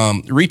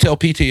 Retail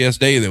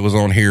PTSD that was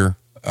on here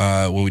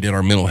when we did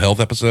our mental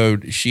health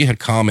episode, she had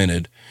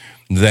commented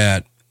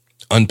that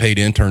unpaid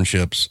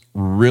internships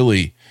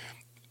really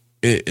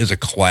is a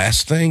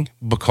class thing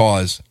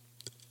because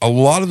a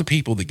lot of the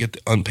people that get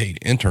the unpaid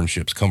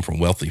internships come from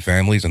wealthy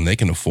families and they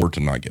can afford to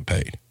not get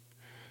paid.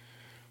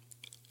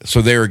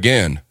 So there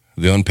again,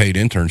 the unpaid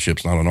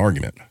internship's not an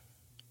argument.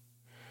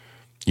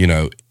 You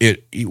know,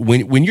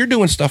 when you're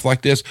doing stuff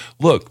like this,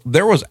 look,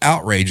 there was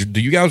outrage.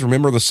 Do you guys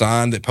remember the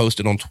sign that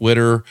posted on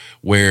Twitter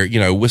where, you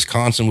know,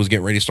 Wisconsin was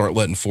getting ready to start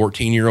letting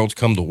 14-year-olds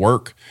come to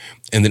work?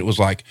 And then it was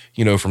like,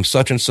 you know, from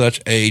such and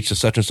such age to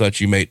such and such,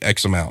 you made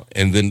X amount.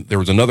 And then there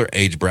was another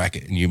age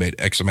bracket and you made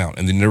X amount.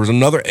 And then there was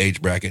another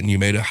age bracket and you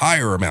made a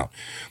higher amount.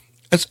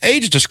 That's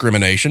age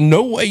discrimination.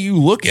 No way you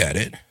look at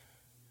it.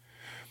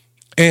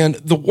 And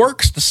the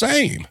work's the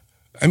same.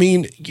 I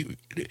mean,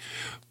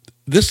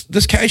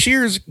 this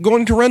cashier is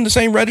going to run the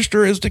same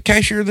register as the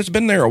cashier that's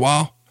been there a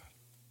while.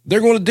 They're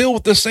going to deal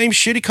with the same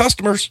shitty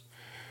customers.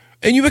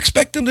 And you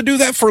expect them to do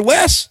that for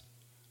less?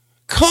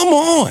 Come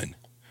on.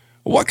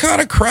 What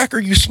kind of crack are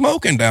you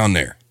smoking down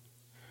there?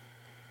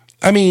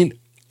 I mean,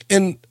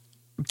 and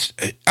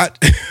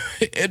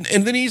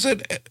then he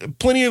said,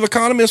 plenty of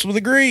economists would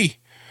agree.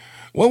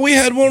 Well, we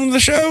had one on the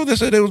show that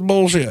said it was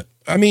bullshit.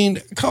 I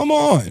mean, come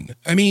on.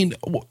 I mean,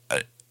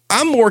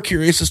 I'm more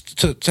curious as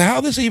to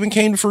how this even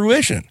came to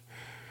fruition.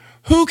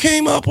 Who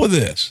came up with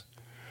this?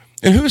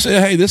 And who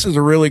said, hey, this is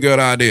a really good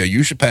idea.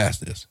 You should pass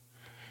this.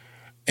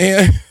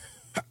 And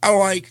I'm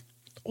like,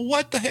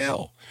 what the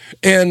hell?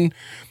 And,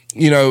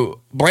 you know,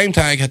 Blame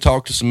Tag had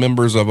talked to some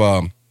members of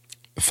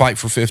Fight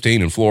for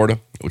 15 in Florida,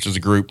 which is a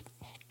group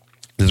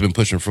that's been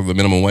pushing for the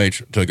minimum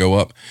wage to go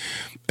up,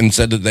 and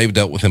said that they've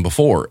dealt with him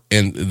before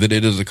and that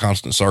it is a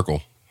constant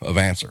circle of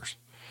answers.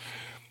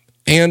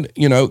 And,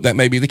 you know, that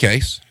may be the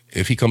case.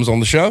 If he comes on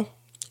the show,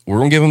 we're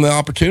going to give him the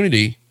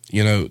opportunity,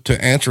 you know,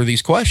 to answer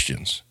these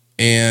questions.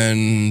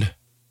 And,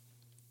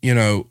 you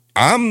know,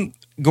 I'm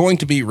going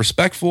to be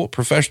respectful,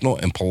 professional,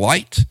 and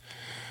polite,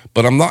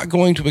 but I'm not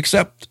going to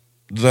accept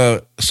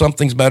the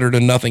something's better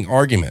than nothing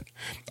argument.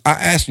 I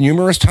asked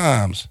numerous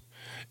times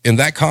in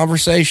that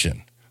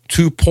conversation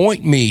to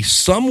point me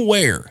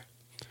somewhere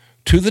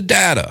to the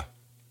data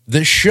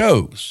that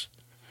shows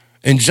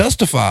and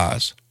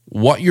justifies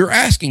what you're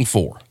asking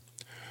for.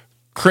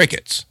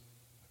 Crickets.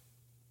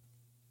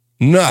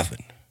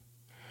 Nothing.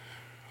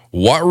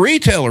 What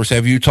retailers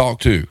have you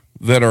talked to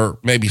that are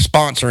maybe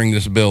sponsoring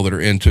this bill that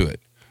are into it?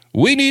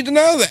 We need to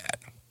know that.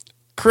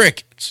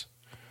 Crickets.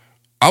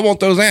 I want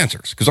those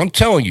answers because I'm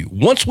telling you,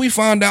 once we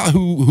find out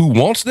who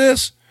wants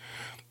this,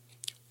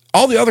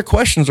 all the other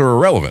questions are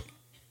irrelevant.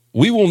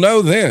 We will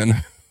know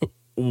then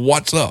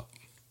what's up.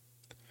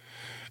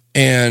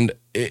 And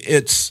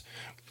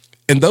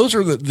those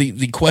are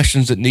the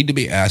questions that need to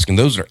be asked, and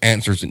those are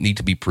answers that need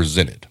to be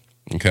presented.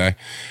 Okay.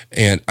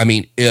 And I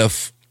mean,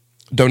 if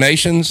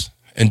donations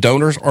and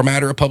donors are a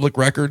matter of public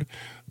record,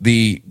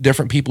 the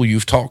different people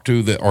you've talked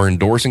to that are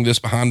endorsing this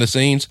behind the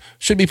scenes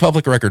should be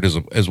public record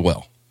as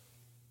well.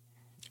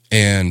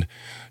 And,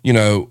 you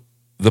know,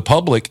 the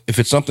public, if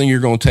it's something you're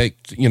going to take,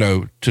 you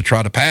know, to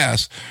try to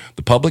pass,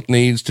 the public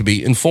needs to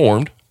be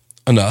informed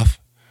enough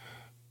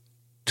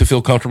to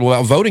feel comfortable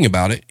about voting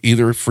about it,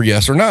 either for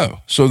yes or no.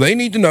 So they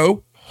need to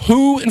know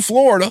who in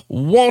Florida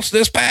wants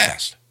this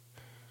passed,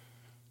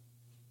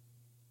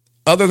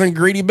 other than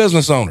greedy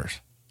business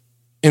owners.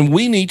 And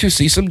we need to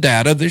see some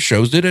data that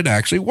shows that it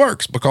actually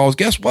works, because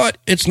guess what?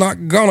 It's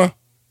not gonna.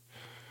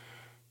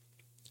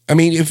 I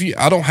mean,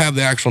 I don't have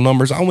the actual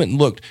numbers. I went and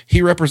looked.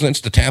 He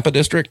represents the Tampa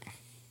district,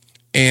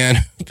 and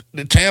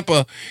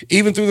Tampa,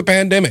 even through the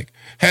pandemic,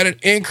 had an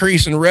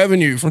increase in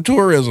revenue from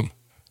tourism.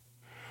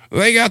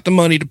 They got the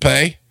money to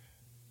pay,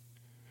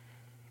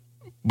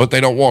 but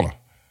they don't want to.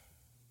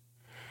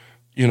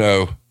 You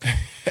know,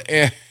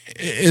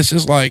 it's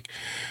just like,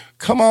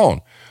 come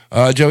on.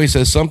 Joey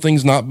says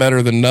something's not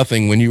better than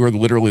nothing when you are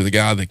literally the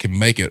guy that can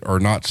make it or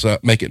not so,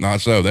 make it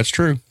not so. That's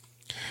true.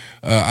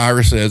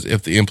 Ira says,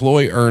 if the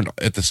employee earned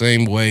at the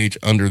same wage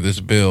under this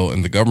bill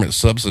and the government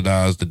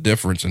subsidized the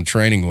difference in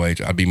training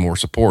wage, I'd be more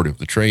supportive.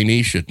 The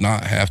trainee should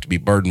not have to be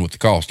burdened with the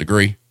cost.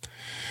 Agree?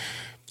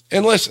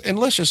 And let's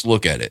just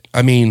look at it.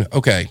 I mean,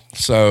 okay,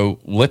 so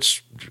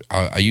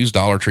I use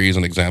Dollar Tree as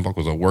an example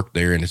because I work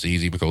there and it's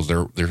easy because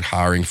their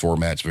hiring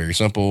format's very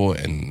simple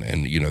and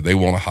they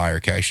want to hire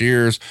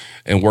cashiers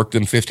and work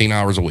them 15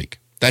 hours a week.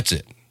 That's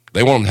it.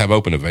 They want them to have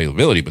open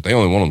availability, but they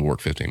only want them to work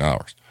 15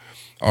 hours.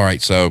 All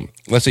right, so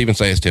let's even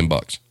say it's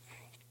 $10.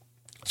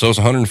 So it's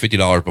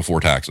 $150 before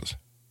taxes.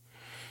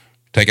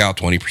 Take out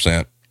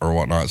 20% or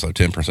whatnot, so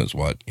 10% is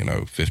what,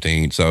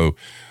 15. So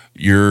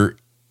you're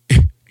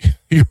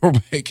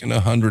making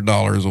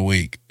 $100 a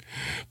week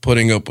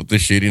putting up with the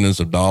shittiness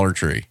of Dollar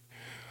Tree.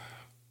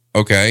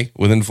 Okay,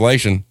 with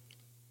inflation,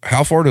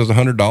 how far does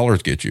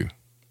 $100 get you?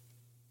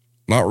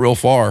 Not real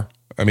far.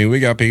 I mean, we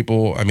got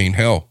people,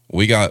 hell,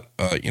 we got,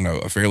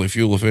 a fairly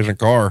fuel efficient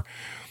car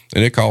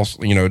and it costs,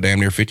 damn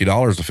near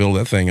 $50 to fill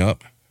that thing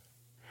up.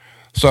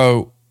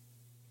 So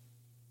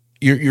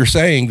you're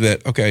saying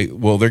that, okay,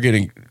 well, they're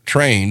getting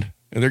trained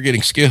and they're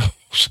getting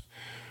skills,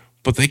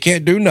 but they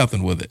can't do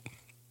nothing with it.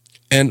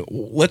 And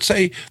let's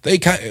say they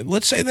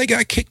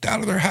got kicked out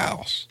of their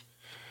house.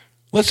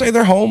 Let's say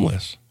they're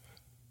homeless.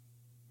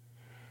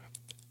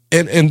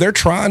 And they're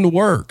trying to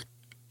work.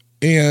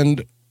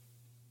 And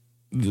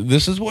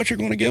this is what you're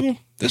going to give them?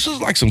 This is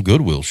like some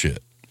Goodwill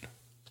shit.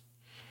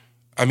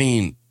 I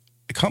mean,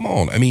 come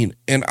on. I mean,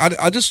 and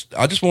I just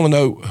want to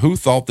know who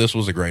thought this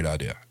was a great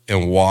idea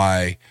and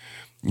why,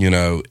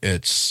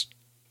 it's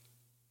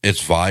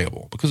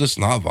viable, because it's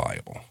not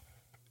viable.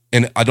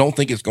 And I don't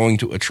think it's going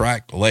to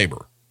attract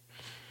labor.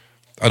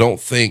 I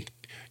don't think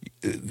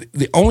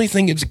the only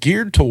thing it's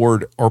geared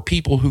toward are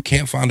people who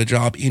can't find a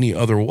job any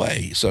other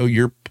way. So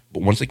you're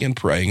once again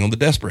preying on the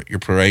desperate. You're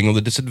preying on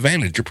the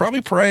disadvantaged. You're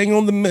probably preying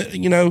on the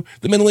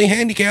mentally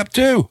handicapped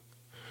too.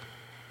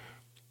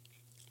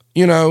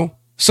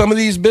 Some of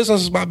these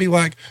businesses might be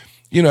like,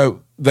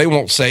 they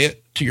won't say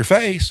it to your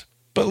face,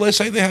 but let's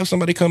say they have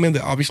somebody come in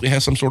that obviously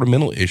has some sort of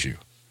mental issue.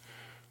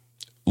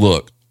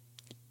 Look,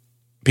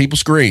 people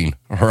screen,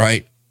 all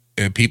right?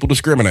 And people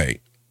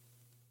discriminate.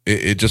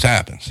 It just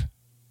happens.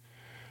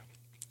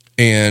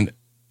 And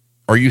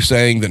are you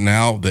saying that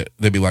now that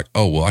they'd be like,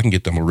 oh, well, I can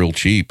get them a real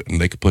cheap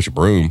and they could push a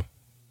broom.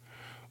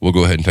 We'll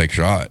go ahead and take a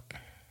shot.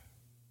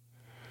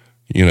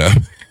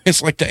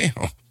 It's like, damn.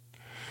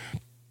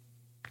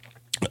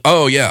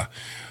 Oh, yeah.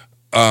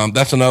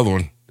 That's another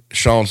one.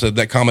 Sean said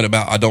that comment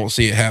about, I don't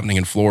see it happening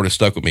in Florida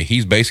stuck with me.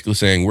 He's basically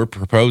saying we're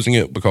proposing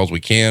it because we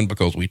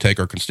take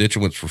our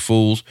constituents for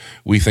fools.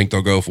 We think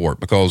they'll go for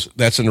it, because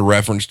that's in a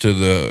reference to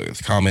the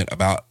comment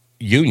about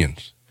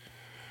unions.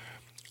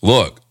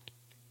 Look,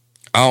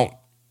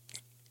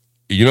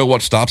 you know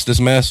what stops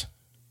this mess?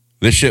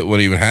 This shit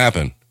wouldn't even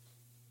happen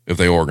if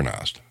they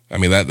organized. I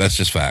mean, that's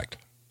just fact.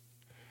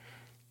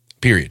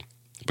 Period.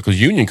 Because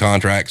union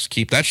contracts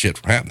keep that shit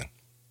from happening.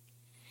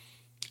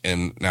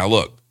 And now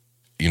look,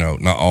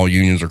 not all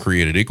unions are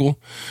created equal.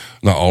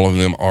 Not all of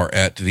them are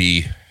at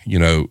the,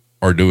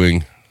 are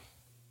doing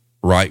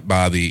right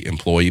by the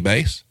employee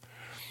base.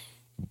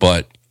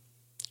 But,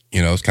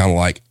 it's kind of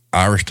like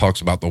Irish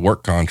talks about the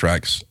work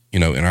contracts,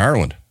 in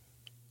Ireland.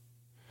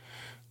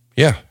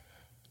 Yeah.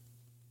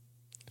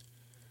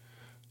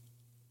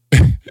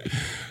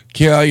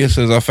 Kiaya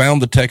says, I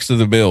found the text of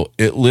the bill.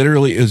 It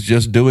literally is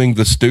just doing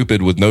the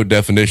stupid with no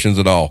definitions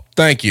at all.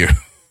 Thank you.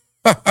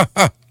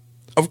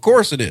 Of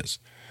course it is.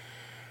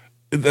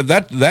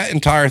 That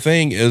entire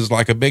thing is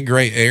like a big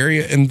gray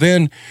area. And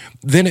then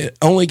it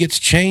only gets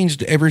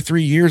changed every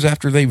 3 years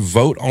after they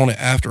vote on it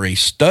after a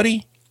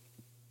study.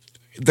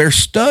 Their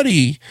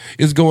study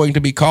is going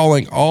to be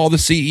calling all the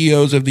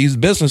CEOs of these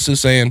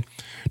businesses saying,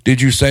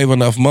 did you save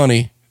enough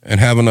money and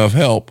have enough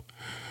help?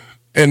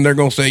 And they're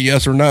going to say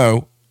yes or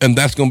no. And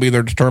that's going to be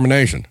their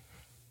determination.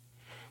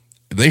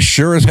 They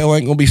sure as hell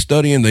ain't going to be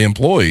studying the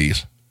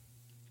employees.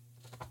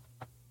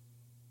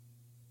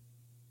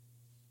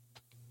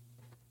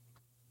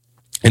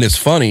 And it's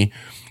funny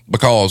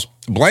because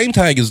Blame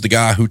Tag is the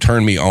guy who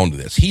turned me on to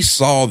this. He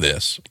saw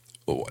this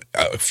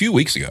a few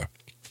weeks ago.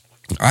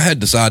 I had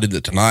decided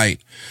that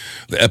tonight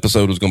the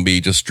episode was going to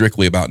be just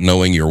strictly about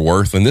knowing your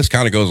worth, and this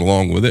kind of goes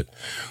along with it.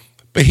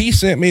 But he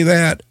sent me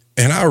that,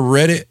 and I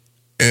read it,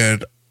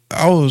 and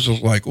I was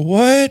just like,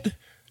 what?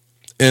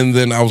 And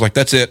then I was like,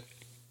 that's it.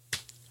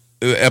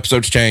 The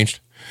episode's changed.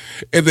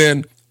 And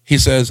then he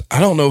says, I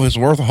don't know if it's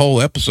worth a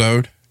whole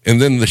episode.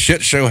 And then the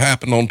shit show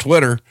happened on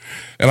Twitter,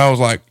 and I was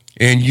like,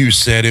 and you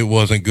said it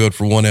wasn't good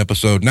for one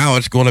episode. Now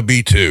it's going to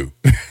be two.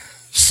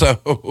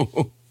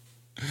 So,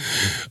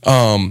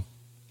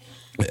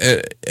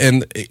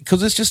 and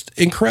because it's just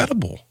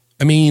incredible.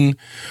 I mean,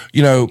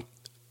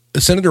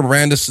 Senator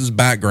Brandis's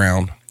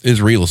background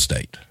is real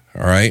estate.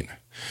 All right.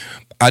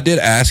 I did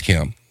ask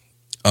him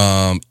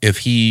if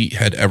he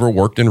had ever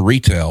worked in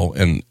retail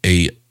in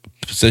a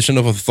position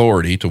of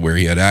authority to where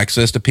he had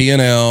access to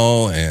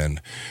P&L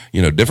and,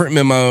 different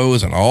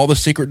memos and all the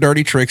secret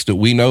dirty tricks that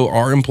we know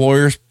our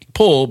employers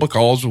pull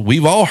because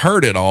we've all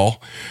heard it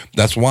all.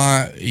 That's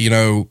why,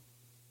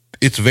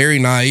 it's very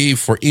naive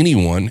for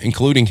anyone,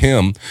 including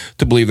him,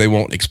 to believe they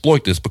won't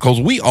exploit this because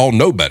we all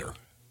know better.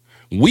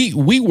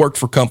 We worked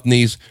for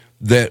companies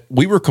that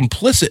we were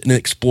complicit in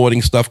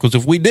exploiting stuff because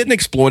if we didn't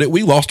exploit it,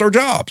 we lost our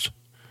jobs.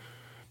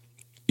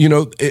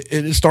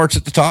 It starts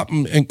at the top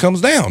and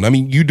comes down. I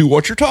mean, you do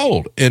what you're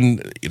told.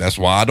 And that's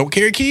why I don't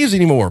carry keys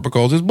anymore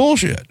because it's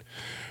bullshit.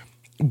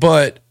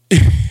 But,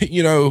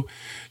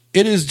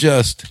 it is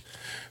just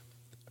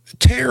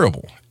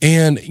terrible.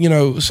 And,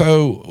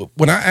 so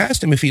when I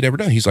asked him if he'd ever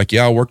done, he's like,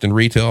 yeah, I worked in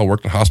retail, I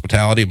worked in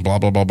hospitality, blah,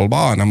 blah, blah, blah,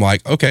 blah. And I'm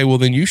like, okay, well,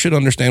 then you should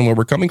understand where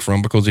we're coming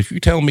from because if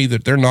you tell me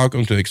that they're not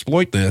going to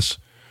exploit this,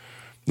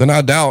 then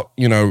I doubt,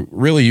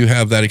 really you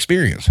have that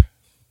experience.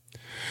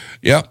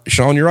 Yep,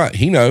 Sean, you're right.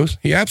 He knows.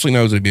 He absolutely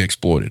knows it'd be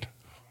exploited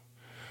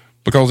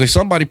because there's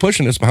somebody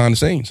pushing this behind the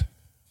scenes.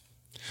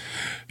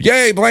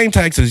 Yay, blame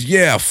taxes.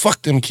 Yeah,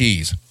 fuck them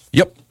keys.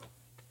 Yep.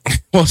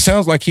 Well, it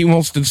sounds like he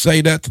wants to say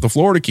that to the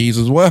Florida keys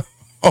as well.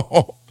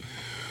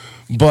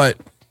 But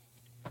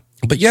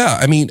yeah,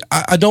 I mean,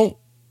 I don't,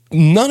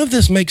 none of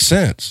this makes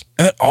sense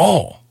at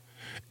all.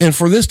 And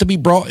for this to be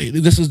brought,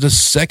 this is the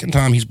second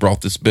time he's brought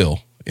this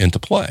bill into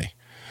play.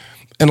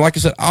 And like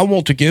I said, I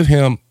want to give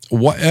him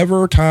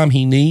whatever time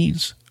he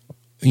needs,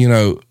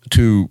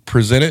 to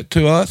present it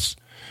to us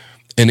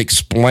and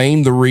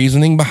explain the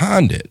reasoning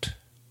behind it.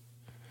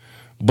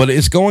 But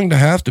it's going to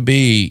have to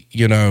be,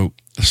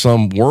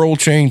 some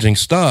world-changing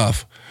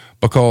stuff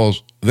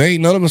because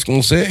none of us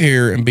going to sit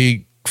here and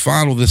be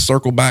fine with this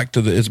circle back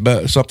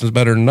to something's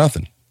better than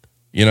nothing,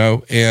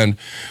 And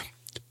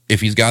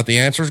if he's got the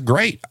answers,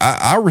 great.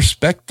 I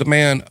respect the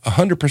man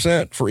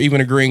 100% for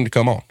even agreeing to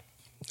come on.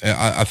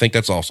 I think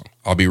that's awesome.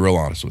 I'll be real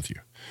honest with you.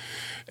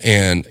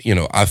 And,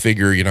 I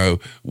figure,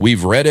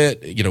 we've read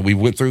it, we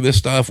went through this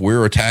stuff,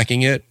 we're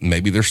attacking it.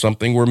 Maybe there's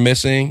something we're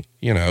missing,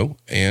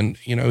 and,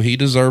 he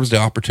deserves the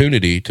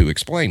opportunity to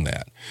explain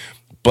that.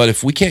 But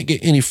if we can't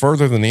get any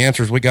further than the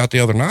answers we got the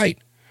other night,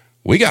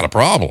 we got a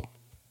problem.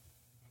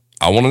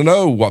 I want to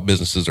know what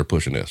businesses are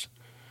pushing this.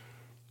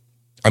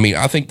 I mean,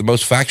 I think the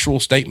most factual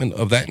statement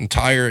of that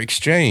entire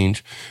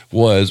exchange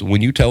was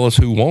when you tell us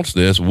who wants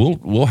this,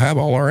 we'll have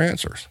all our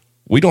answers.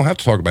 We don't have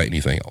to talk about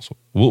anything else.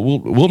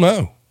 We'll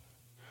know.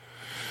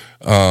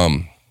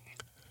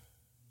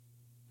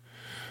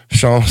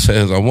 Sean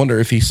says, I wonder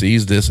if he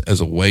sees this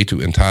as a way to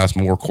entice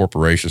more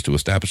corporations to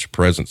establish a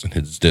presence in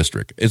his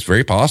district. It's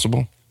very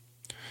possible.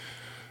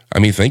 I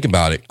mean, think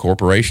about it.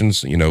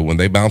 Corporations, when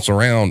they bounce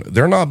around,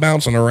 they're not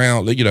bouncing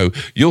around.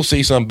 You'll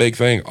see some big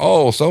thing.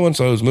 Oh,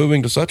 so-and-so is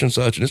moving to such and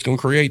such, and it's going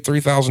to create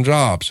 3,000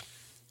 jobs.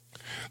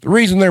 The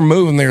reason they're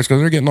moving there is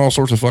because they're getting all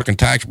sorts of fucking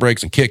tax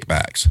breaks and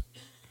kickbacks.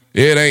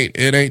 It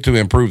ain't to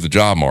improve the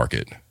job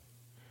market,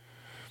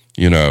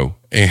 and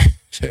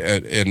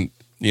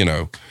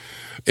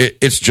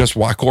it's just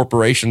why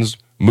corporations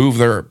move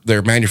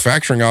their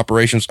manufacturing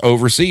operations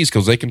overseas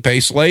because they can pay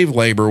slave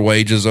labor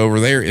wages over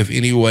there, if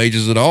any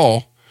wages at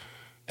all,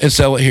 and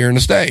sell it here in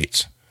the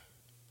States.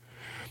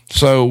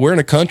 So we're in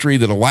a country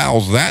that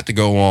allows that to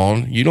go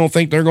on. You don't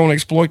think they're going to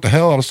exploit the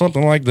hell out of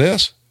something like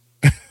this?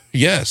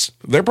 Yes.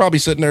 They're probably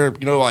sitting there,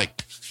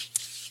 like,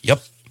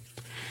 yep.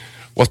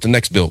 What's the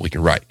next bill we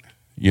can write?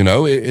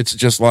 It's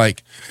just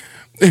like,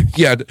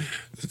 yeah,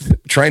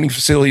 training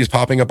facilities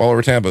popping up all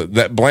over Tampa.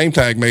 That blame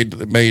tag made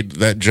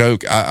that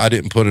joke. I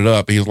didn't put it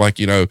up. He's like,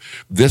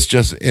 this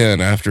just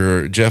in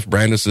after Jeff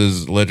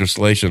Brandis's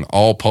legislation,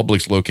 all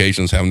Publix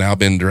locations have now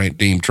been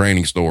deemed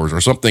training stores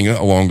or something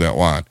along that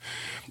line.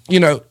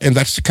 And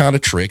that's the kind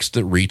of tricks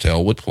that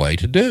retail would play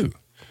to do.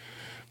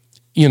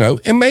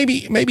 And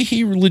maybe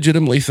he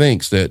legitimately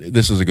thinks that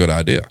this is a good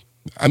idea.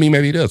 I mean,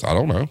 maybe he does. I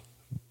don't know.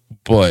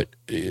 But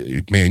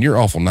man, you're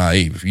awful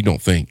naive if you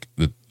don't think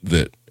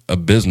that a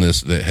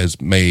business that has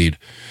made,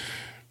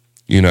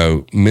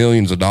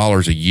 millions of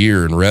dollars a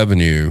year in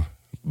revenue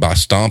by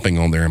stomping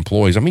on their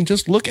employees. I mean,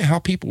 just look at how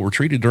people were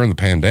treated during the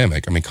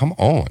pandemic. I mean, come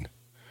on.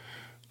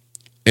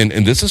 And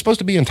this is supposed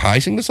to be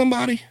enticing to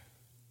somebody?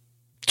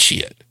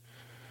 Shit.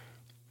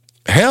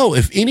 Hell,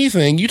 if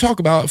anything, you talk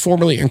about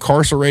formerly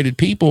incarcerated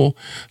people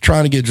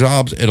trying to get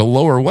jobs at a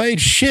lower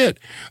wage. Shit,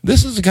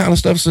 this is the kind of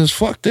stuff that says,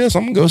 fuck this.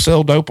 I'm going to go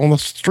sell dope on the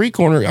street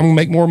corner. I'm going to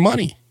make more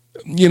money.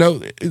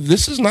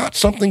 This is not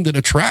something that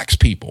attracts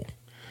people.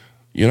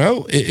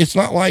 It's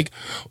not like,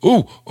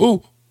 I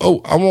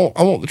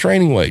want the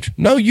training wage.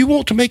 No, you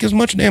want to make as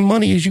much damn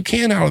money as you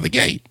can out of the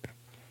gate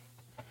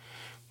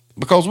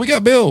because we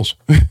got bills.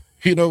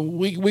 We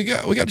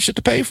got shit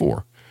to pay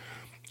for.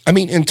 I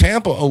mean, in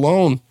Tampa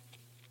alone,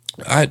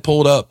 I had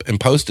pulled up and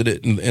posted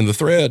it in the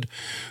thread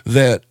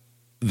that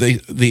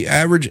the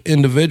average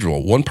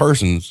individual, one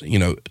person's,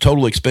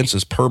 total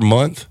expenses per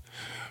month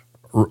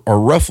are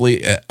roughly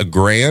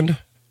 $1,000,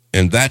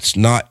 and that's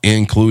not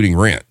including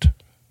rent.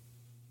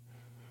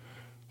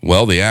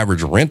 Well, the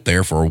average rent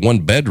there for a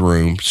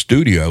 1-bedroom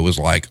studio is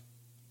like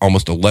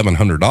almost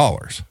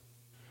 $1,100.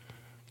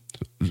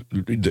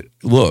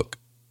 Look,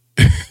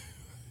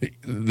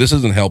 this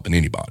isn't helping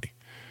anybody.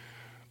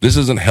 This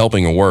isn't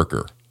helping a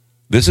worker.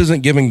 This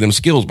isn't giving them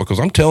skills, because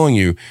I'm telling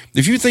you,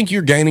 if you think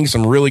you're gaining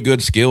some really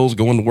good skills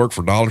going to work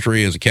for Dollar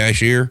Tree as a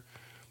cashier,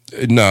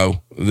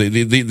 no,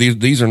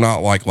 these are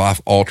not like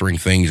life-altering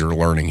things you're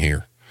learning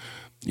here.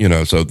 You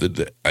know, so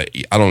I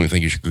don't even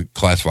think you should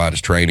classify it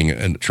as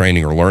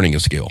training or learning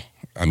a skill.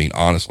 I mean,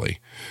 honestly,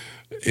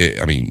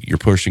 you're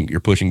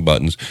pushing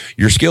buttons.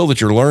 Your skill that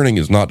you're learning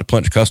is not to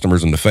punch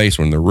customers in the face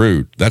when they're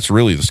rude. That's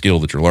really the skill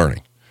that you're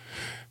learning.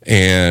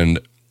 And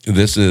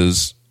this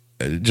is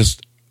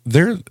just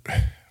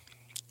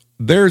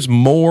there's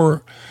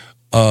more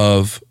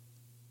of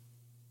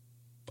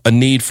a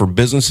need for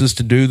businesses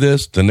to do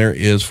this than there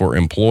is for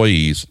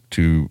employees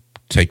to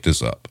take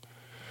this up.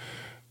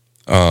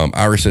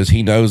 Ira says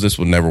he knows this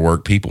would never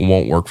work. People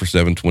won't work for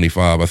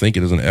 $7.25. I think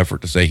it is an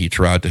effort to say he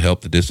tried to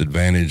help the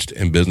disadvantaged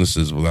and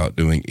businesses without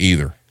doing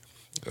either.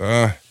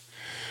 I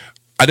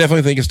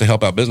definitely think it's to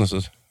help out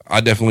businesses.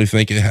 I definitely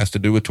think it has to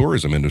do with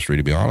tourism industry,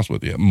 to be honest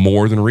with you,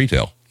 more than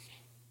retail.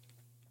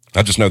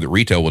 I just know that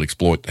retail would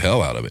exploit the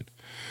hell out of it.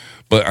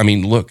 But I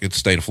mean, look, it's the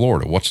state of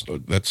Florida.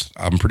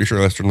 I'm pretty sure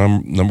that's their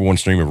number one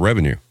stream of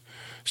revenue.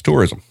 It's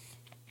tourism.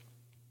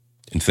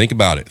 And think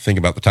about it. Think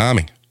about the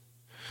timing.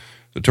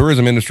 The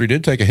tourism industry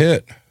did take a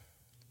hit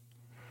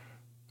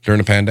during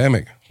the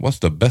pandemic. What's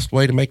the best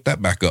way to make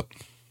that back up?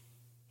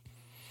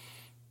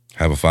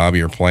 Have a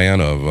 5-year plan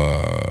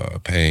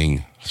of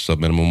paying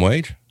sub-minimum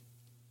wage,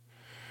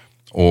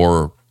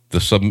 or the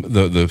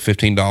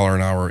 $15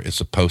 an hour is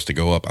supposed to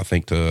go up, I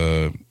think,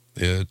 to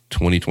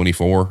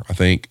 2024, I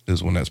think,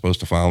 is when that's supposed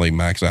to finally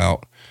max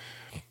out.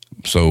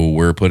 So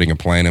we're putting a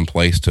plan in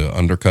place to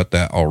undercut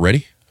that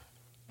already,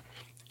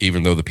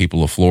 even though the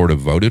people of Florida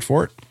voted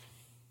for it.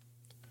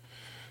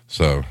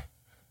 So,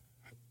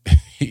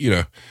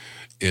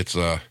 it's,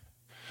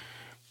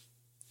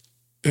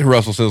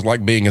 Russell says,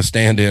 like being a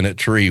stand-in at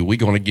Tree, we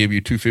going to give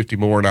you $250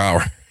 more an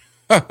hour.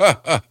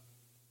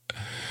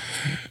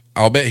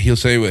 I'll bet he'll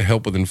say it would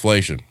help with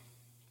inflation.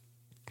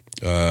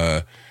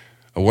 I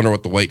wonder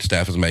what the wait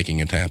staff is making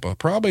in Tampa.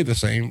 Probably the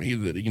same,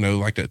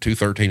 like that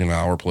 $213 an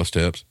hour plus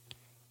tips.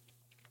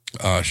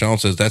 Sean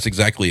says, that's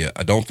exactly it.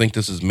 I don't think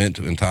this is meant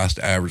to entice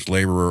the average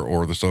laborer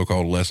or the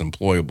so-called less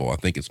employable. I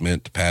think it's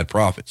meant to pad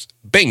profits.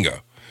 Bingo.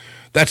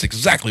 That's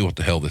exactly what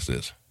the hell this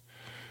is.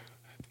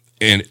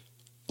 And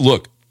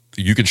look,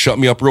 you can shut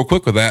me up real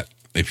quick with that.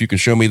 If you can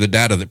show me the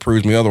data that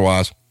proves me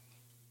otherwise,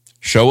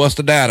 show us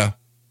the data.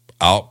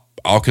 I'll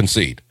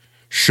concede.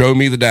 Show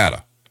me the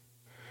data.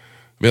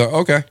 Be like,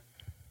 okay.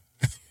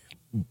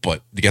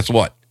 But guess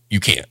what? You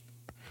can't.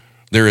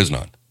 There is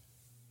none.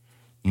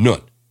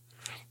 None.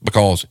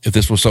 Because if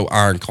this was so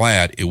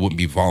ironclad, it wouldn't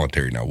be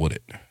voluntary now, would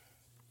it?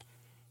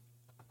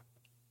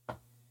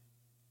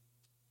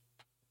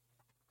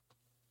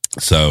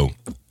 So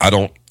I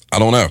don't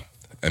know.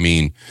 I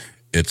mean,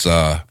 it's,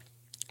 ever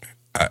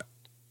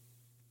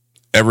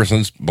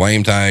since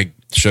Blame Tag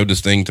showed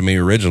this thing to me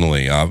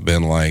originally, I've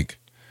been like,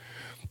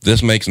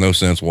 this makes no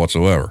sense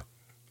whatsoever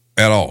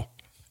at all.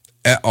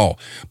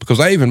 Because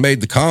I even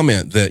made the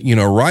comment that,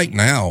 right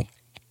now,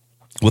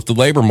 with the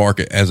labor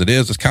market as it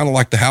is, it's kind of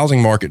like the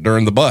housing market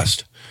during the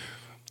bust.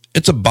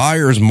 It's a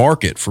buyer's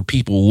market for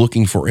people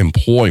looking for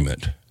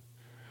employment.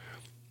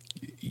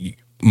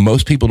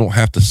 Most people don't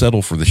have to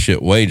settle for the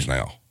shit wage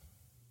now.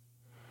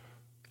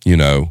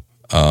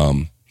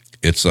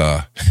 It's,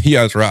 yeah,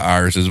 that's right,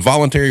 Iris. It's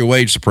voluntary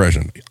wage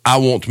suppression. I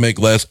want to make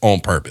less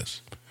on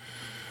purpose.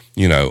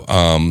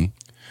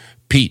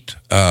 Pete,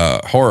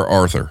 horror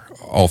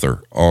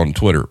author on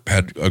Twitter,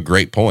 had a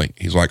great point.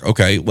 He's like,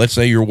 okay, let's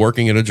say you're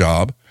working at a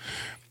job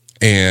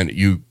and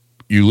you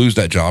lose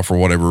that job for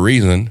whatever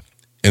reason,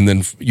 and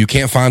then you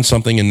can't find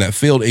something in that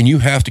field, and you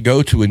have to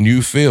go to a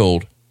new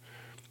field,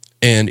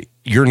 and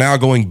you're now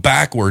going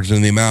backwards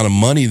in the amount of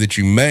money that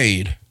you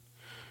made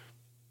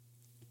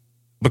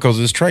because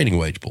of this trading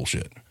wage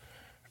bullshit.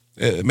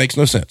 It makes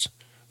no sense.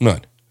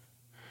 None.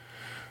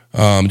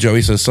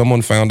 Joey says,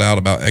 someone found out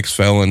about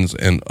ex-felons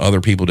and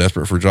other people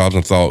desperate for jobs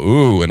and thought,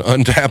 ooh, an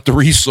untapped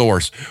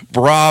resource.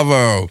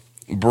 Bravo.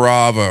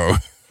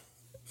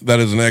 That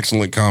is an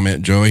excellent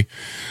comment, Joey.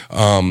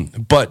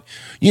 But,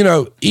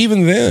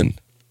 even then,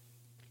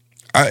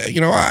 I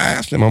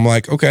asked him, I'm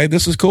like, okay,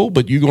 this is cool,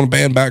 but you going to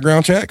ban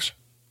background checks?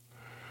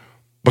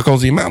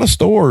 Because the amount of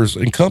stores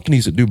and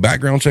companies that do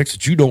background checks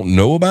that you don't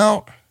know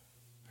about,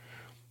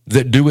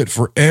 that do it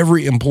for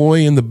every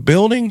employee in the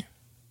building.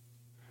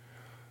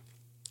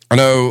 I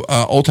know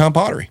Old Town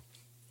Pottery,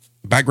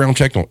 background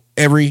checked on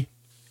every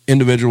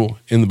individual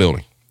in the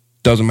building.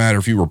 Doesn't matter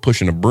if you were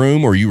pushing a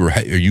broom or you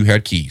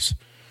had keys.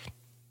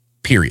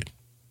 Period.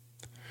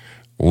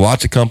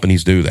 Lots of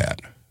companies do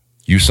that.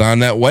 You sign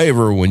that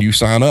waiver when you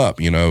sign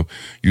up. You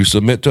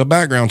submit to a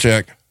background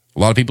check. A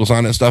lot of people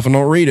sign that stuff and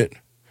don't read it.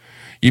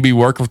 You be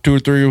working for 2 or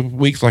 3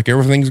 weeks like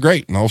everything's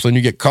great, and all of a sudden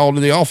you get called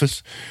to the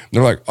office. And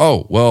they're like,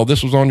 oh, well,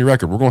 this was on your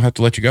record. We're going to have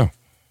to let you go.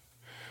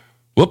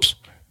 Whoops.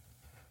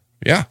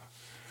 Yeah.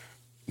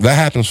 That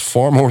happens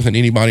far more than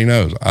anybody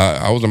knows.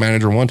 I was a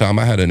manager one time.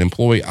 I had an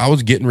employee I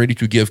was getting ready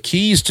to give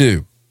keys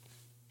to.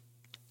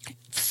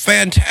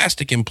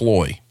 Fantastic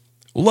employee.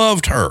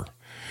 Loved her.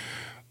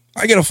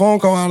 I get a phone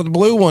call out of the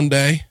blue one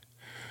day,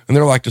 and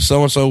they're like, does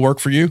so-and-so work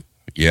for you?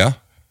 Yeah.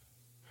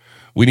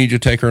 We need you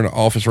to take her in the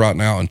office right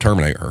now and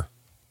terminate her.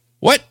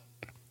 What?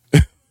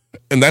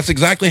 And that's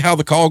exactly how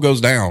the call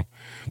goes down.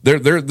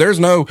 There's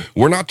no,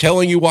 we're not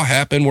telling you what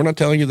happened. We're not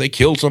telling you they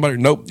killed somebody.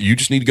 Nope. You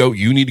just need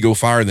to go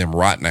fire them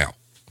right now.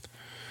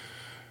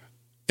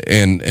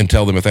 And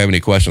tell them if they have any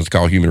questions,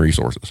 call human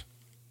resources.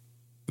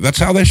 That's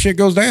how that shit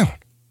goes down.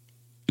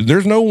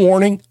 There's no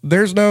warning.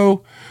 There's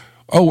no,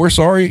 oh, we're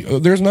sorry.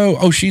 There's no,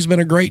 oh, she's been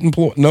a great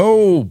employee.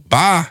 No,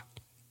 bye.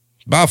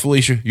 Bye,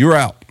 Felicia. You're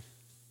out.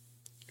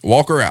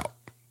 Walk her out.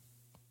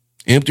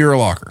 Empty her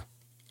locker.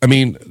 I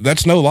mean,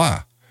 that's no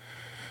lie.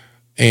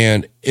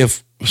 And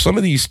if some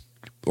of these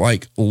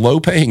like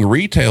low-paying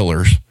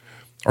retailers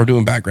are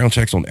doing background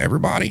checks on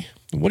everybody,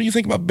 what do you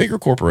think about bigger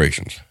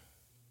corporations?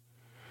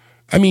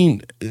 I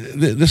mean,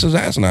 this is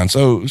asinine.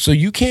 So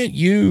you can't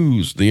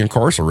use the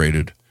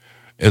incarcerated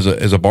as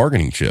a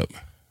bargaining chip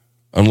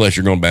unless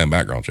you're going to ban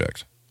background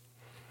checks.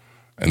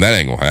 And that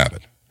ain't going to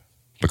happen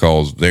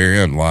because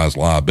therein lies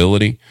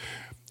liability.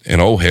 And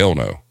oh, hell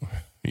no.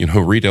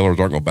 Retailers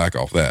aren't going to back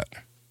off that.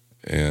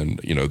 And,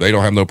 they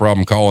don't have no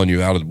problem calling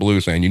you out of the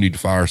blue saying you need to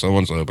fire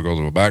so-and-so because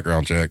of a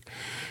background check.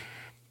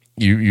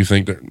 You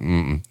think that,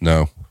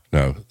 no.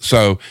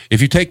 So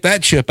if you take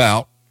that chip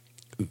out,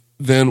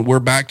 then we're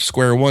back to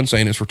square one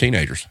saying it's for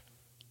teenagers,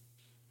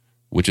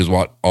 which is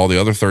what all the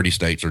other 30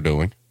 states are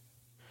doing.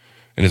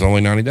 And it's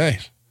only 90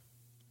 days.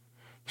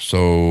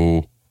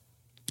 So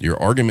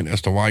your argument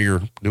as to why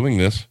you're doing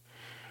this,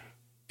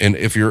 and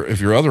if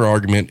your other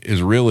argument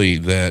is really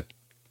that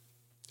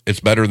it's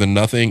better than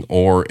nothing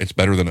or it's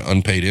better than an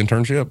unpaid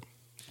internship,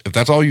 if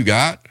that's all you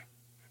got,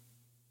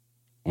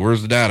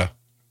 where's the data?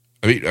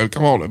 I mean,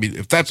 come on. I mean,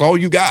 if that's all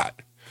you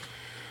got,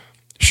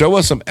 show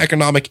us some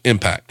economic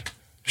impact.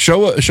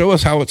 Show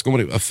us how it's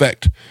going to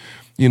affect,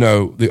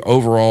 the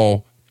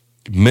overall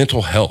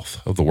mental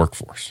health of the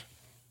workforce.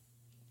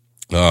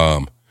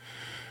 Hold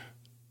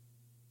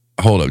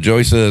up.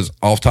 Joey says,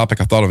 off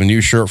topic, I thought of a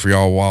new shirt for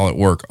y'all while at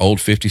work. Old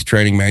 50s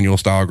training manual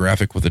style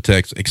graphic with the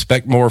text,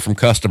 expect more from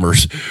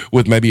customers,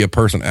 with maybe a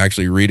person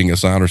actually reading a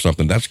sign or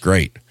something. That's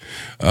great.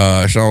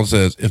 Sean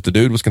says, if the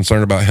dude was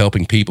concerned about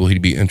helping people,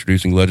 he'd be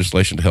introducing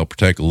legislation to help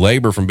protect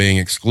labor from being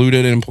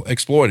excluded and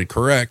exploited.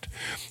 Correct.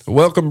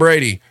 Welcome,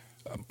 Brady.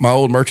 My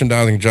old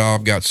merchandising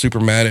job got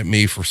super mad at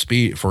me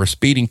for a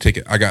speeding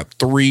ticket I got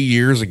 3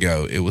 years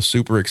ago. It was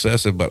super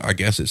excessive, but I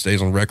guess it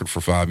stays on record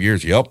for 5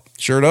 years. Yep,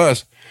 sure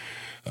does.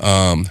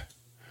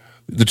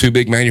 The two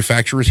big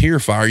manufacturers here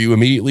fire you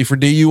immediately for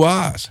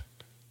DUIs.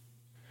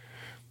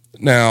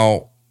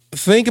 Now,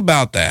 think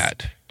about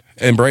that.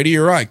 And Brady,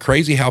 you're right.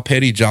 Crazy how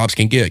petty jobs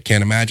can get.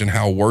 Can't imagine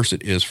how worse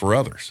it is for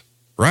others.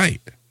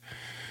 Right.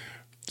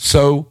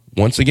 So,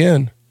 once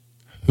again,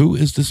 who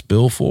is this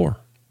bill for?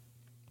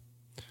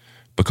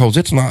 Because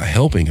it's not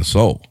helping a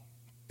soul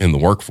in the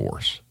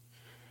workforce.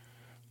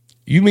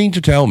 You mean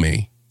to tell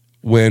me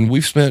when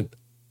we've spent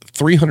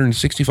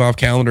 365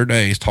 calendar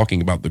days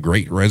talking about the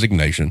Great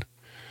Resignation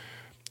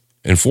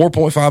and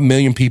 4.5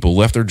 million people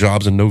left their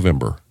jobs in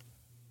November,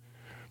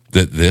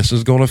 that this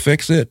is going to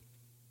fix it?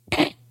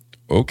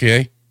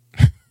 Okay,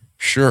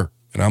 sure.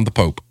 And I'm the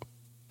Pope.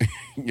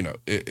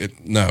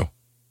 No.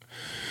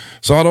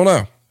 So I don't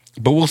know,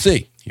 but we'll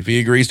see if he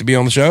agrees to be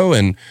on the show,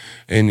 and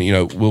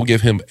we'll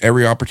give him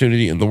every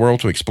opportunity in the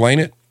world to explain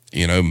it.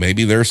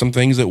 Maybe there are some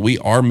things that we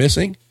are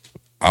missing.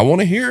 I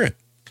want to hear it.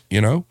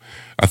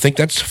 I think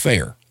that's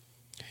fair.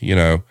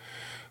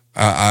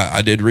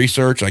 I did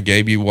research. I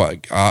gave you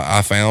what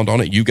I found on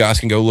it. You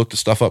guys can go look the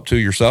stuff up to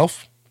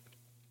yourself,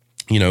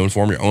 and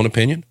form your own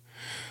opinion.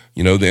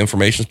 The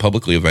information is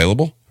publicly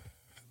available.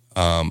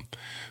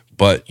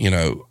 But,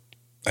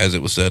 as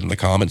it was said in the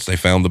comments, they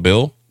found the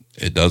bill.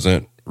 It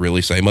doesn't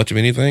really say much of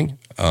anything.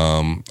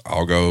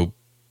 I'll go,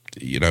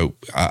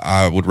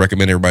 I would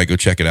recommend everybody go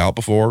check it out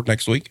before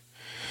next week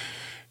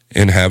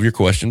and have your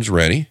questions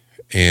ready.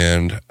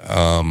 And,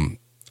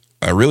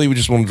 I really would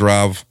just want to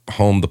drive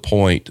home the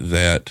point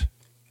that,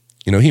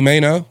 he may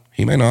know,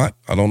 he may not,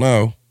 I don't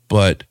know,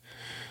 but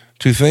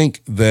to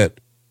think that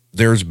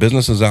there's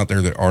businesses out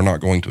there that are not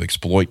going to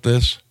exploit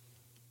this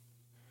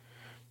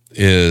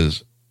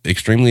is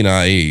extremely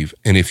naive.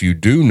 And if you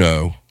do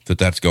know that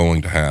that's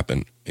going to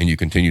happen and you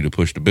continue to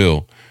push the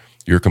bill,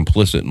 you're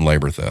complicit in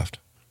labor theft.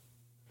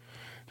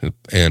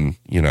 And,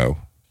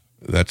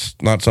 that's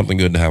not something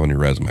good to have on your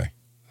resume,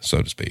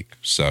 so to speak.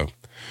 So,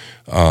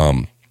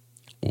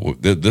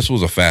 this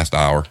was a fast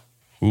hour.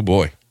 Oh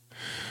boy.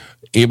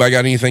 Anybody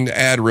got anything to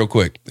add real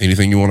quick?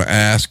 Anything you want to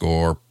ask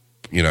or,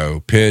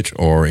 pitch,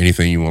 or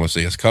anything you want to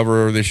see us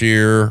cover this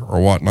year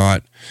or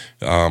whatnot?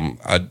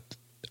 I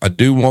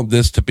do want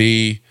this to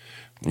be,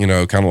 kind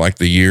of like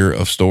the year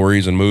of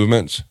stories and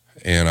movements.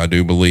 And I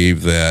do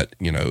believe that,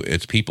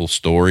 it's people's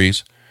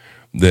stories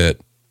that,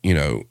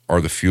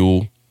 are the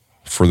fuel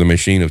for the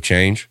machine of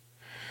change.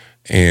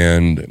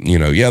 And,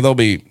 there'll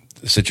be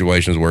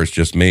situations where it's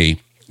just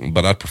me,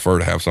 but I'd prefer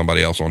to have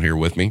somebody else on here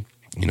with me,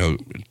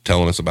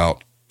 telling us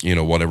about,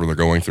 whatever they're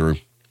going through.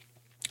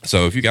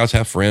 So if you guys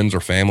have friends or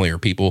family or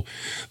people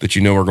that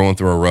you know are going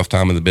through a rough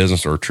time in the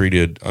business or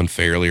treated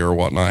unfairly or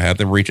whatnot, have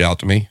them reach out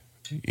to me.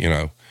 You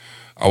know,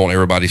 I want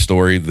everybody's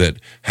story that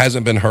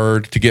hasn't been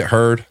heard to get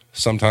heard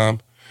sometime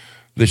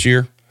this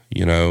year,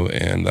 you know,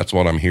 and that's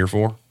what I'm here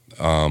for.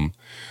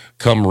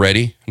 Come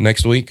ready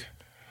next week.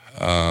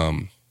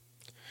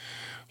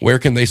 Where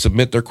can they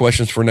submit their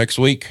questions for next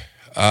week?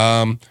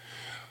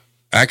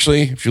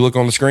 Actually, if you look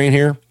on the screen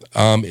here,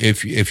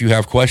 if you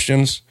have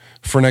questions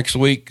for next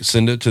week,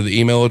 send it to the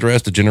email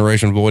address,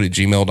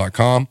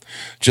 thegenerationvoid@gmail.com.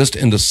 Just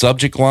in the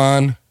subject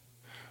line,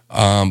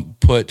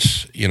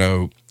 put, you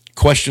know,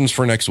 questions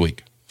for next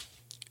week.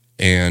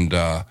 And,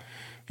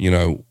 you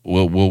know,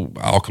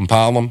 I'll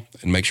compile them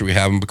and make sure we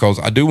have them, because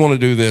I do want to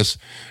do this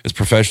as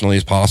professionally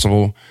as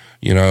possible,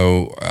 you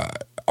know,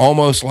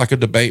 almost like a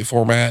debate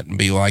format, and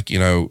be like, you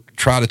know,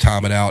 try to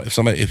time it out.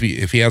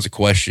 If he has a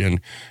question,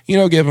 you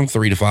know, give him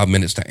 3 to 5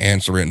 minutes to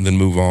answer it and then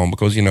move on,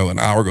 because, you know, an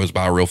hour goes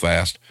by real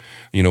fast,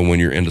 you know, when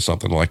you're into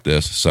something like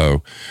this.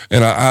 So,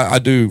 and I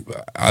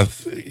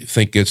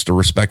think it's the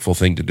respectful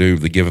thing to do,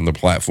 to give him the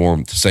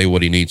platform to say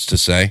what he needs to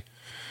say.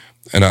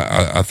 And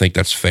I think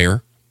that's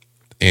fair.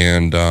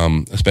 And,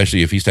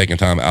 especially if he's taking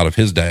time out of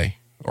his day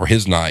or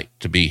his night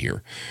to be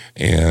here.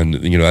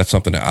 And, you know, that's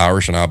something that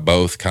Irish and I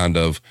both kind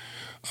of,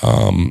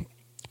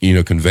 you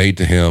know, conveyed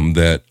to him,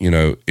 that, you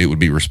know, it would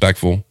be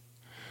respectful,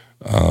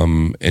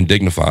 and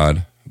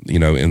dignified, you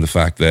know, in the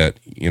fact that,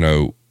 you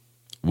know,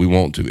 we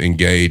want to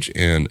engage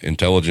in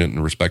intelligent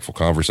and respectful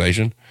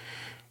conversation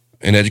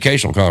and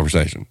educational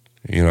conversation.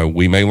 You know,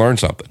 we may learn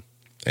something,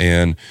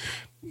 and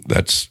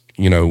that's,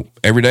 you know,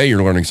 every day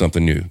you're learning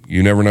something new.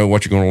 You never know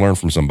what you're going to learn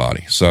from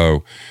somebody.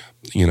 So,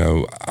 you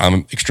know,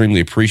 I'm extremely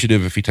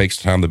appreciative if he takes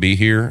the time to be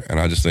here. And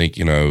I just think,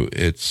 you know,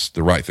 it's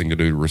the right thing to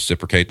do to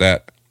reciprocate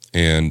that,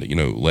 and, you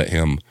know, let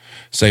him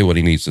say what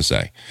he needs to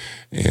say.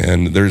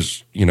 And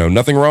there's, you know,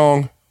 nothing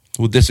wrong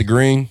with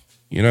disagreeing,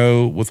 you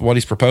know, with what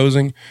he's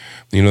proposing.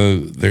 You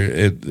know,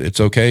 it's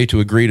okay to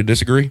agree to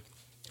disagree.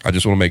 I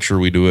just want to make sure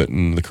we do it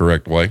in the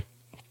correct way.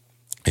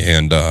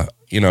 And,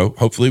 you know,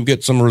 hopefully we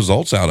get some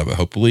results out of it.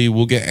 Hopefully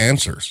we'll get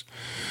answers.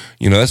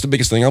 You know, that's the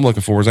biggest thing I'm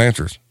looking for, is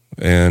answers.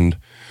 And,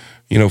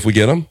 you know, if we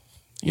get them,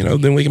 you know,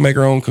 then we can make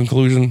our own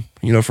conclusion,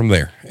 you know, from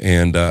there.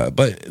 And,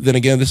 but then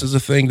again, this is a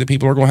thing that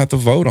people are going to have to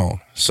vote on.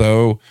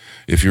 So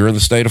if you're in the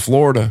state of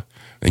Florida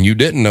and you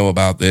didn't know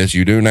about this,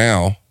 you do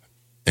now.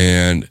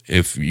 And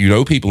if you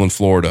know people in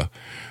Florida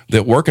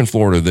that work in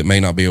Florida that may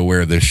not be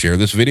aware of this, share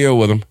this video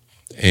with them,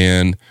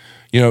 and,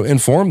 you know,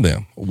 inform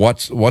them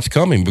what's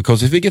coming.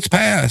 Because if it gets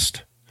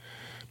passed,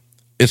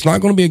 it's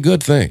not going to be a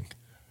good thing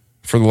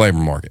for the labor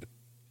market.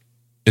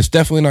 It's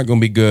definitely not going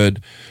to be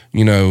good,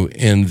 you know,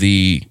 in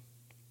the,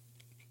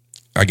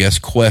 I guess,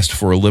 quest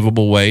for a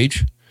livable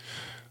wage,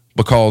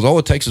 because all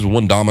it takes is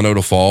one domino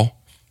to fall.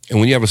 And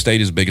when you have a state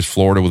as big as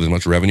Florida with as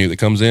much revenue that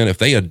comes in, if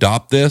they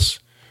adopt this,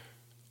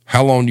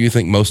 how long do you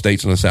think most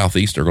states in the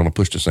Southeast are going to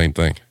push the same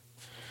thing?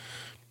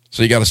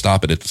 So you got to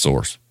stop it at the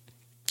source.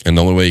 And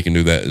the only way you can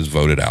do that is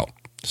vote it out.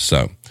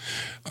 So,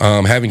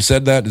 having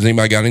said that, does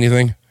anybody got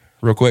anything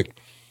real quick?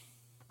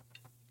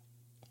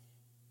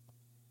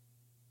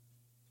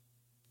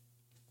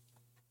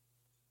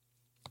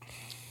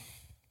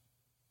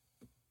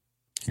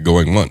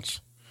 Going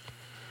once,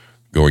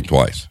 going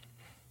twice.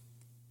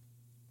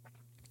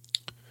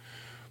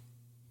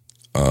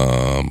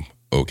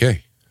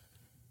 Okay.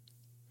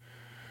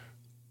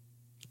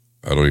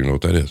 I don't even know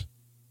what that is.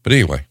 But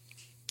anyway,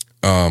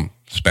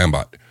 spam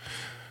bot.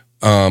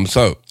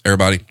 So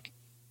everybody,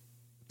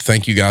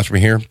 thank you guys for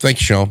being here.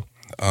 Thank you, Sean.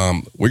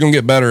 We're going to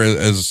get better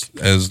as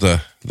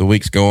the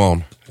weeks go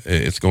on.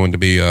 It's going to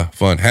be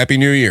fun. Happy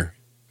New Year.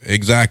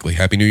 Exactly.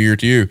 Happy New Year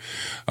to you.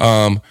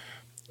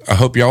 I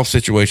hope y'all's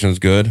situation is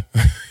good.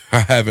 I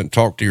haven't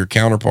talked to your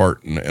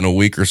counterpart in a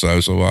week or so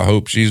I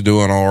hope she's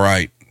doing all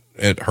right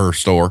at her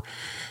store.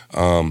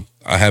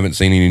 I haven't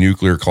seen any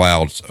nuclear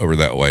clouds over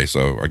that way,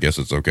 so I guess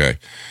it's okay.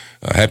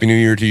 Happy New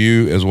Year to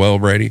you as well,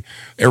 Brady.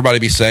 Everybody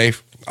be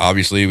safe.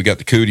 Obviously, we got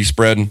the cootie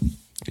spreading.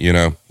 You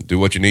know, do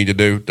what you need to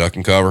do, duck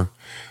and cover.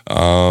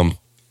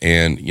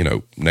 And, you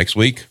know, next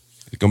week,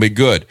 it's going to be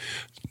good.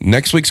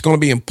 Next week's going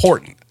to be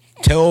important.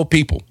 Tell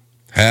people,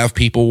 have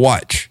people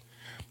watch.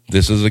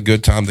 This is a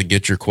good time to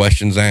get your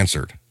questions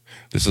answered.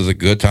 This is a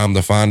good time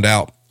to find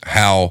out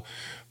how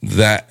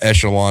that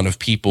echelon of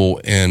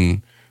people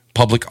in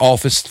public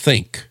office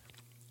think.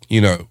 You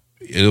know,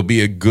 it'll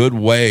be a good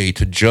way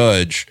to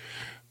judge,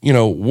 you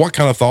know, what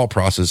kind of thought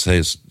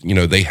processes, you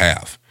know, they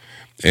have.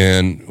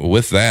 And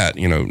with that,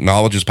 you know,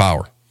 knowledge is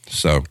power.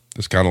 So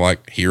it's kind of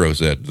like Hero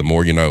said, the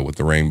more you know, with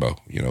the rainbow,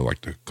 you know,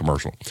 like the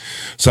commercial.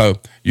 So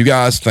you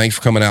guys, thanks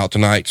for coming out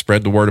tonight.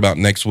 Spread the word about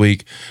next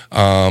week.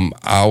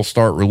 I'll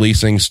start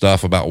releasing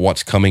stuff about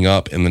what's coming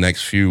up in the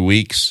next few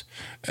weeks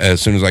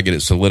as soon as I get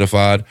it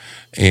solidified.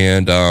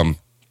 And,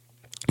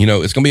 you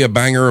know, it's going to be a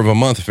banger of a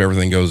month if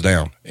everything goes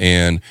down.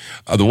 And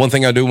the one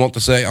thing I do want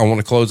to say, I want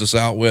to close this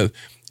out with,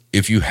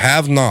 if you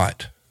have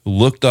not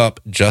looked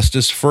up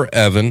Justice for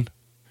Evan,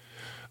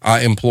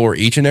 I implore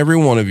each and every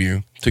one of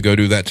you to go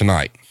do that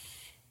tonight.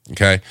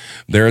 Okay.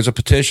 There is a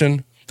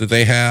petition that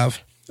they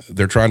have.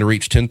 They're trying to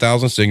reach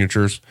 10,000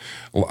 signatures.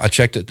 I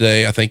checked it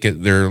today. I think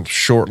they're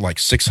short like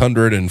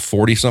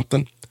 640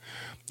 something.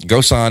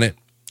 Go sign it.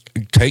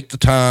 Take the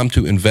time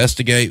to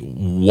investigate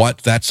what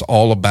that's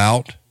all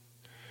about.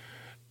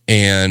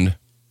 And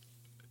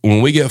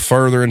when we get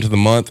further into the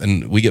month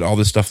and we get all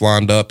this stuff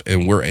lined up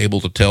and we're able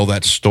to tell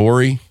that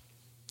story,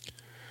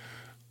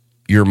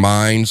 your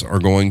minds are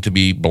going to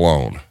be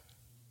blown.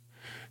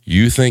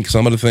 You think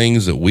some of the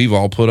things that we've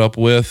all put up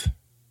with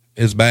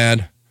is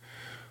bad?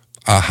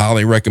 I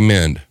highly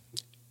recommend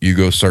you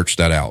go search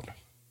that out.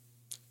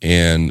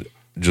 And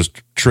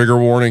just trigger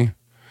warning,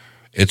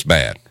 it's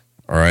bad,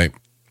 all right?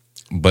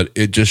 But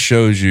it just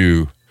shows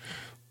you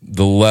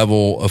the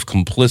level of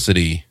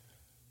complicity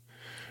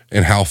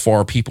and how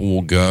far people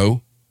will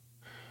go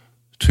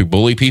to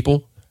bully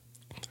people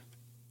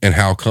and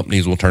how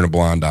companies will turn a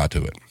blind eye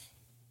to it.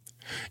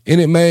 And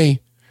it may,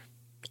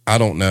 I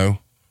don't know,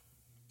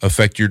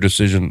 affect your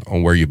decision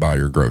on where you buy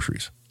your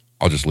groceries.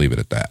 I'll just leave it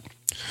at that.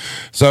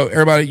 So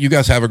everybody, you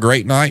guys have a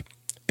great night,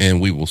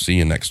 and we will see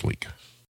you next week.